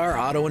 Star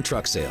Auto and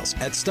Truck Sales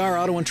at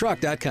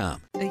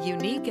starautoandtruck.com. A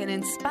unique and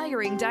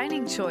inspiring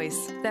dining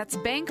choice. That's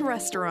Bank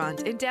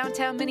Restaurant in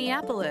downtown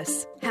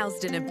Minneapolis.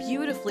 Housed in a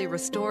beautifully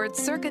restored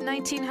circa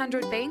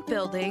 1900 bank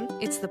building,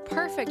 it's the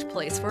perfect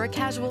place for a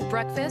casual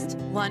breakfast,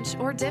 lunch,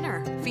 or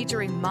dinner.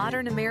 Featuring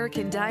modern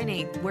American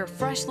dining, where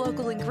fresh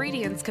local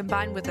ingredients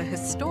combine with a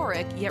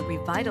historic yet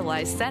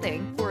revitalized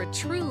setting for a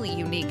truly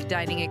unique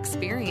dining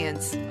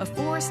experience. A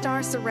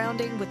 4-star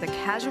surrounding with a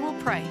casual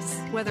price.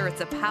 Whether it's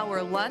a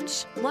power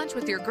lunch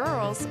with your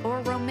girls,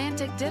 or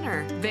romantic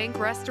dinner, Bank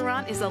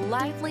Restaurant is a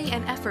lively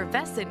and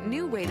effervescent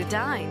new way to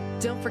dine.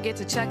 Don't forget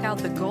to check out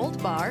the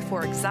Gold Bar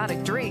for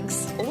exotic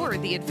drinks, or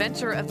the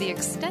adventure of the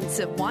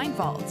extensive wine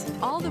vault.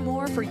 All the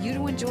more for you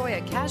to enjoy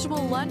a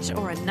casual lunch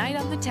or a night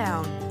on the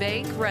town.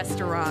 Bank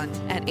Restaurant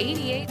at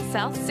 88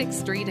 South 6th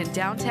Street in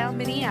downtown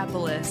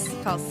Minneapolis.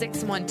 Call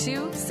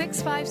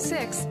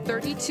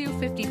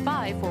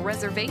 612-656-3255 for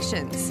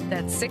reservations.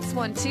 That's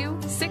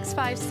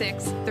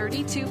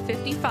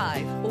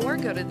 612-656-3255. Or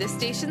go to this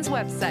station's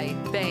website,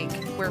 Bank,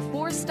 where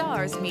 4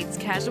 stars meets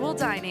casual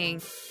dining.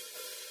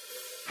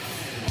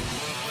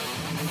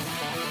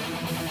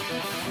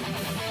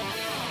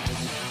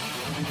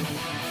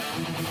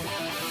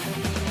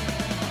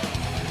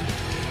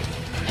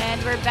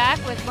 And we're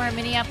back with more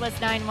Minneapolis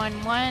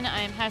 911.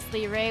 I'm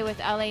Hesley Ray with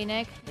LA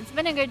Nick. It's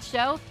been a good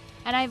show,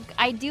 and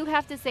I do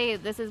have to say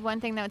this is one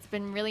thing that's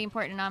been really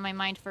important on my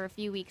mind for a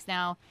few weeks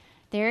now.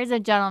 There is a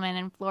gentleman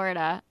in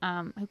Florida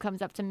who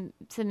comes up to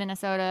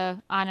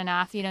Minnesota on and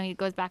off. You know, he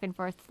goes back and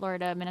forth,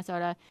 Florida,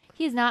 Minnesota.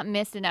 He's not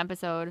missed an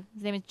episode.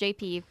 His name is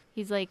JP.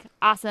 He's like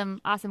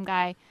awesome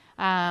guy.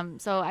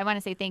 So I want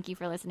to say thank you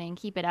for listening.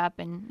 Keep it up.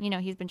 And, you know,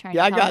 he's been trying to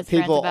tell his friends about it. I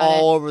got people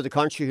all over the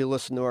country who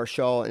listen to our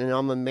show, and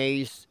I'm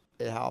amazed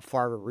at how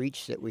far of a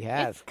reach that we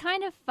have. It's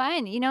kind of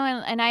fun, you know,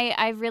 and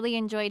I've really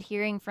enjoyed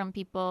hearing from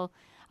people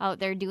out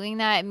there doing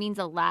that. It means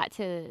a lot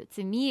to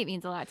me. It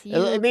means a lot to you.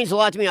 It means a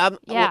lot to me. I'm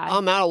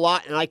out a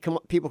lot, and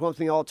people come up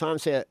to me all the time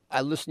and say,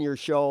 I listen to your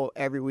show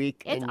every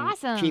week. It's and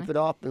awesome. Keep it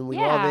up, and we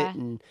love it.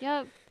 And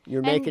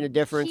you're making a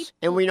difference.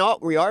 And we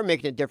are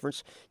making a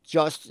difference.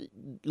 Just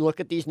look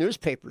at these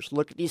newspapers.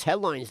 Look at these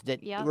headlines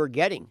that we're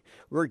getting.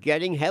 We're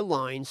getting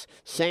headlines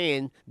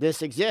saying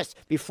this exists.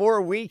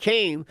 Before we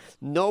came,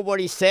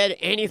 nobody said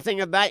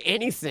anything about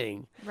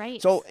anything.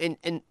 Right. So,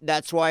 and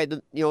that's why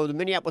the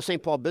Minneapolis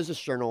St. Paul Business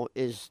Journal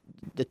is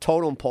the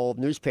totem pole of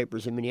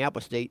newspapers in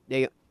Minneapolis.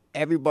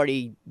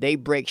 Everybody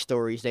break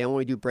stories. They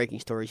only do breaking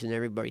stories, and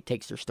everybody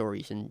takes their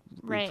stories and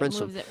reprints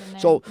them. It from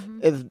there. So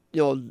if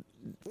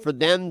for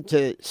them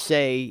to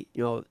say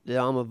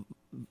that I'm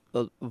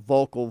a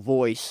vocal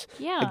voice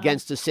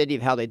against the city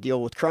of how they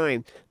deal with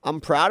crime. I'm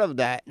proud of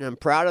that, and I'm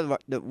proud of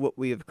what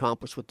we have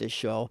accomplished with this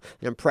show,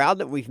 and I'm proud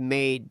that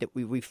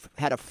we've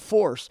had a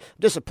force.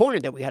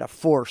 Disappointed that we had to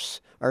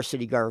force our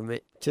city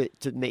government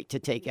to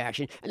take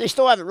action, and they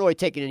still haven't really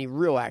taken any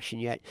real action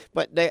yet.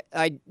 But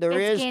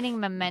it's gaining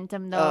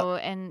momentum though,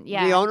 and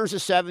the owners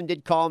of 7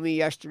 did call me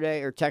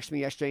yesterday or text me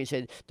yesterday and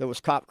said there was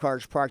cop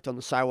cars parked on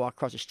the sidewalk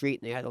across the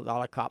street, and they had a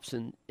lot of cops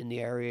in the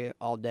area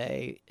all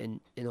day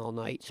and all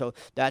night. So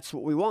that's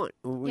what we want.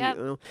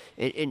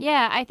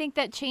 I think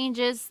that change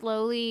is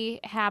slowly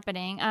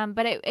happening,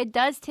 but it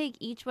does take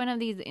each one of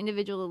these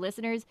individual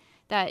listeners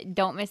that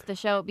don't miss the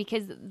show,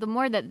 because the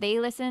more that they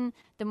listen,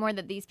 the more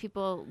that these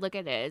people look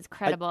at it as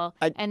credible,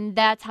 and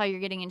that's how you're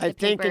getting into the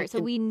paper. So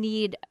we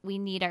need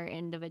our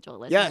individual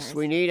listeners. Yes,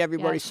 we need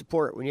everybody's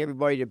support. We need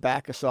everybody to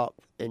back us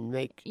up and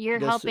make. You're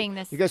helping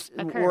this because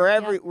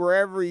occur.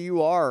 wherever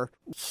you are,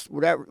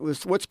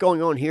 what's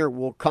going on here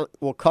will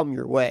come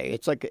your way.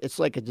 It's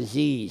like a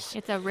disease.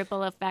 It's a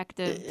ripple effect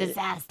of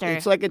disaster.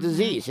 It's like a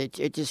disease.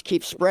 It just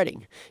keeps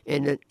spreading,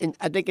 and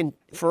I think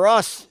for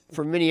us,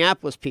 for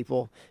Minneapolis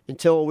people,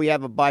 until we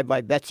have a Bye Bye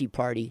Betsy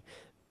party,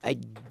 I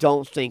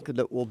don't think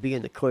that we'll be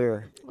in the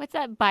clear. What's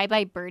that Bye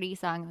Bye Birdie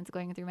song that's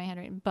going through my head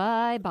right now?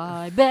 Bye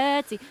Bye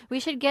Betsy. We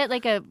should get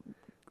like a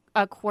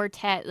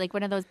quartet, like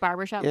one of those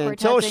barbershop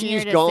quartets until in she's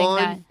here to gone,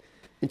 sing that.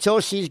 Until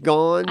she's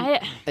gone,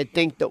 I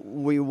think that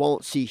we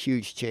won't see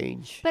huge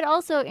change. But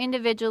also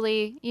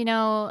individually,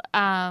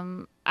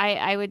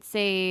 I would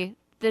say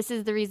this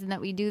is the reason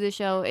that we do the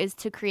show, is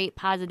to create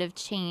positive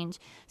change.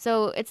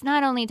 So it's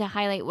not only to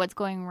highlight what's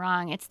going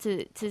wrong, it's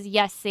to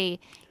say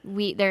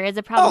there is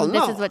a problem,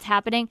 this is what's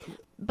happening,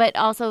 but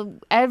also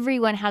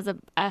everyone has a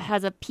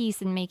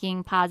piece in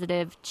making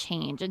positive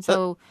change. And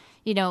so,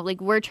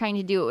 we're trying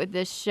to do it with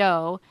this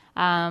show.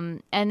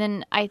 And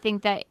then I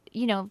think that,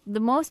 the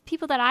most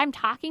people that I'm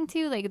talking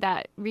to,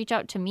 that reach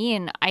out to me,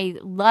 and I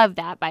love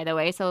that, by the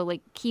way. So,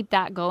 keep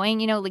that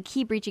going,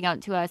 keep reaching out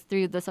to us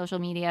through the social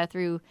media,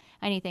 through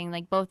anything.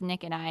 Both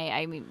Nick and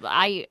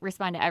I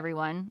respond to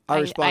everyone. I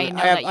respond.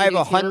 I have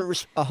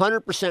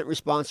 100%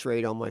 response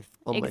rate on my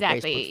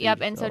Facebook feed, Yep,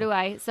 and so do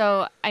I.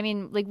 So,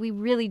 we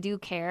really do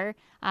care.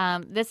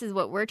 This is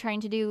what we're trying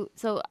to do.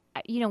 So,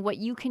 what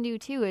you can do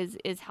too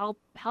is help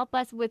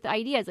us with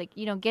ideas.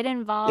 Get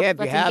involved.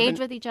 Let's engage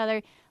with each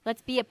other.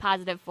 Let's be a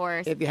positive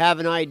force. If you have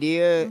an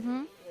idea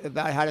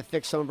about how to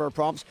fix some of our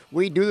problems,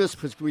 we do this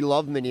because we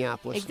love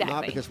Minneapolis,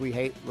 not because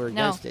we're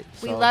against it.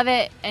 So. We love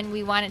it, and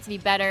we want it to be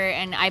better,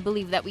 and I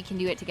believe that we can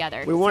do it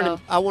together. I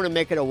want to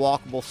make it a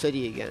walkable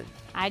city again.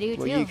 I do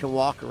too. Where you can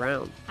walk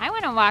around. I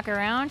want to walk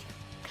around,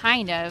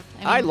 kind of.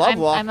 I love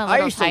walking. I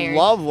used to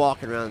love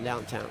walking around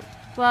downtown.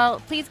 Well,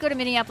 please go to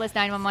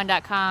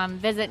Minneapolis911.com,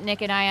 visit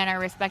Nick and I on our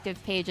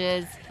respective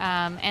pages,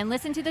 and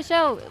listen to the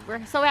show.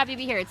 We're so happy to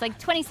be here. It's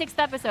 26th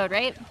episode,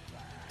 right?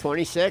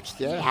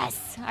 26th, yeah.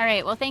 Yes. All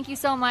right. Well, thank you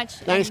so much.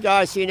 Thanks,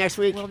 guys. See you next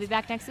week. We'll be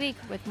back next week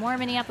with more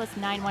Minneapolis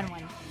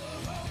 911.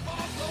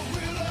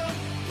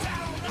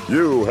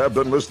 You have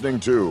been listening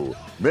to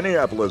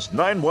Minneapolis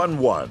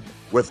 911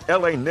 with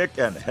L.A. Nick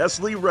and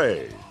Hesley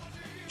Ray.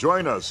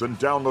 Join us and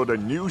download a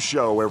new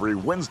show every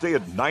Wednesday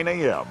at 9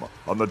 a.m.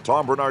 on the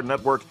Tom Bernard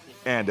Network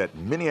and at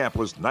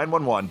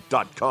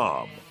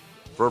Minneapolis911.com.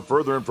 For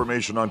further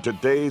information on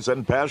today's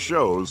and past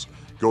shows,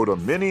 go to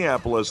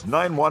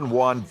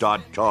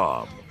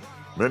Minneapolis911.com.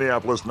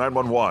 Minneapolis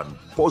 911,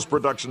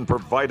 post-production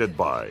provided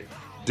by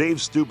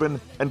Dave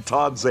Steuben and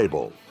Todd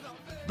Zabel.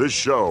 This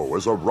show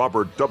is a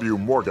Robert W.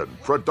 Morgan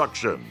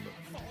production.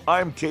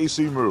 I'm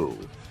Casey Moo.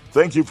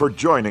 Thank you for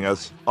joining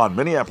us on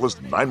Minneapolis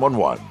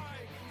 911.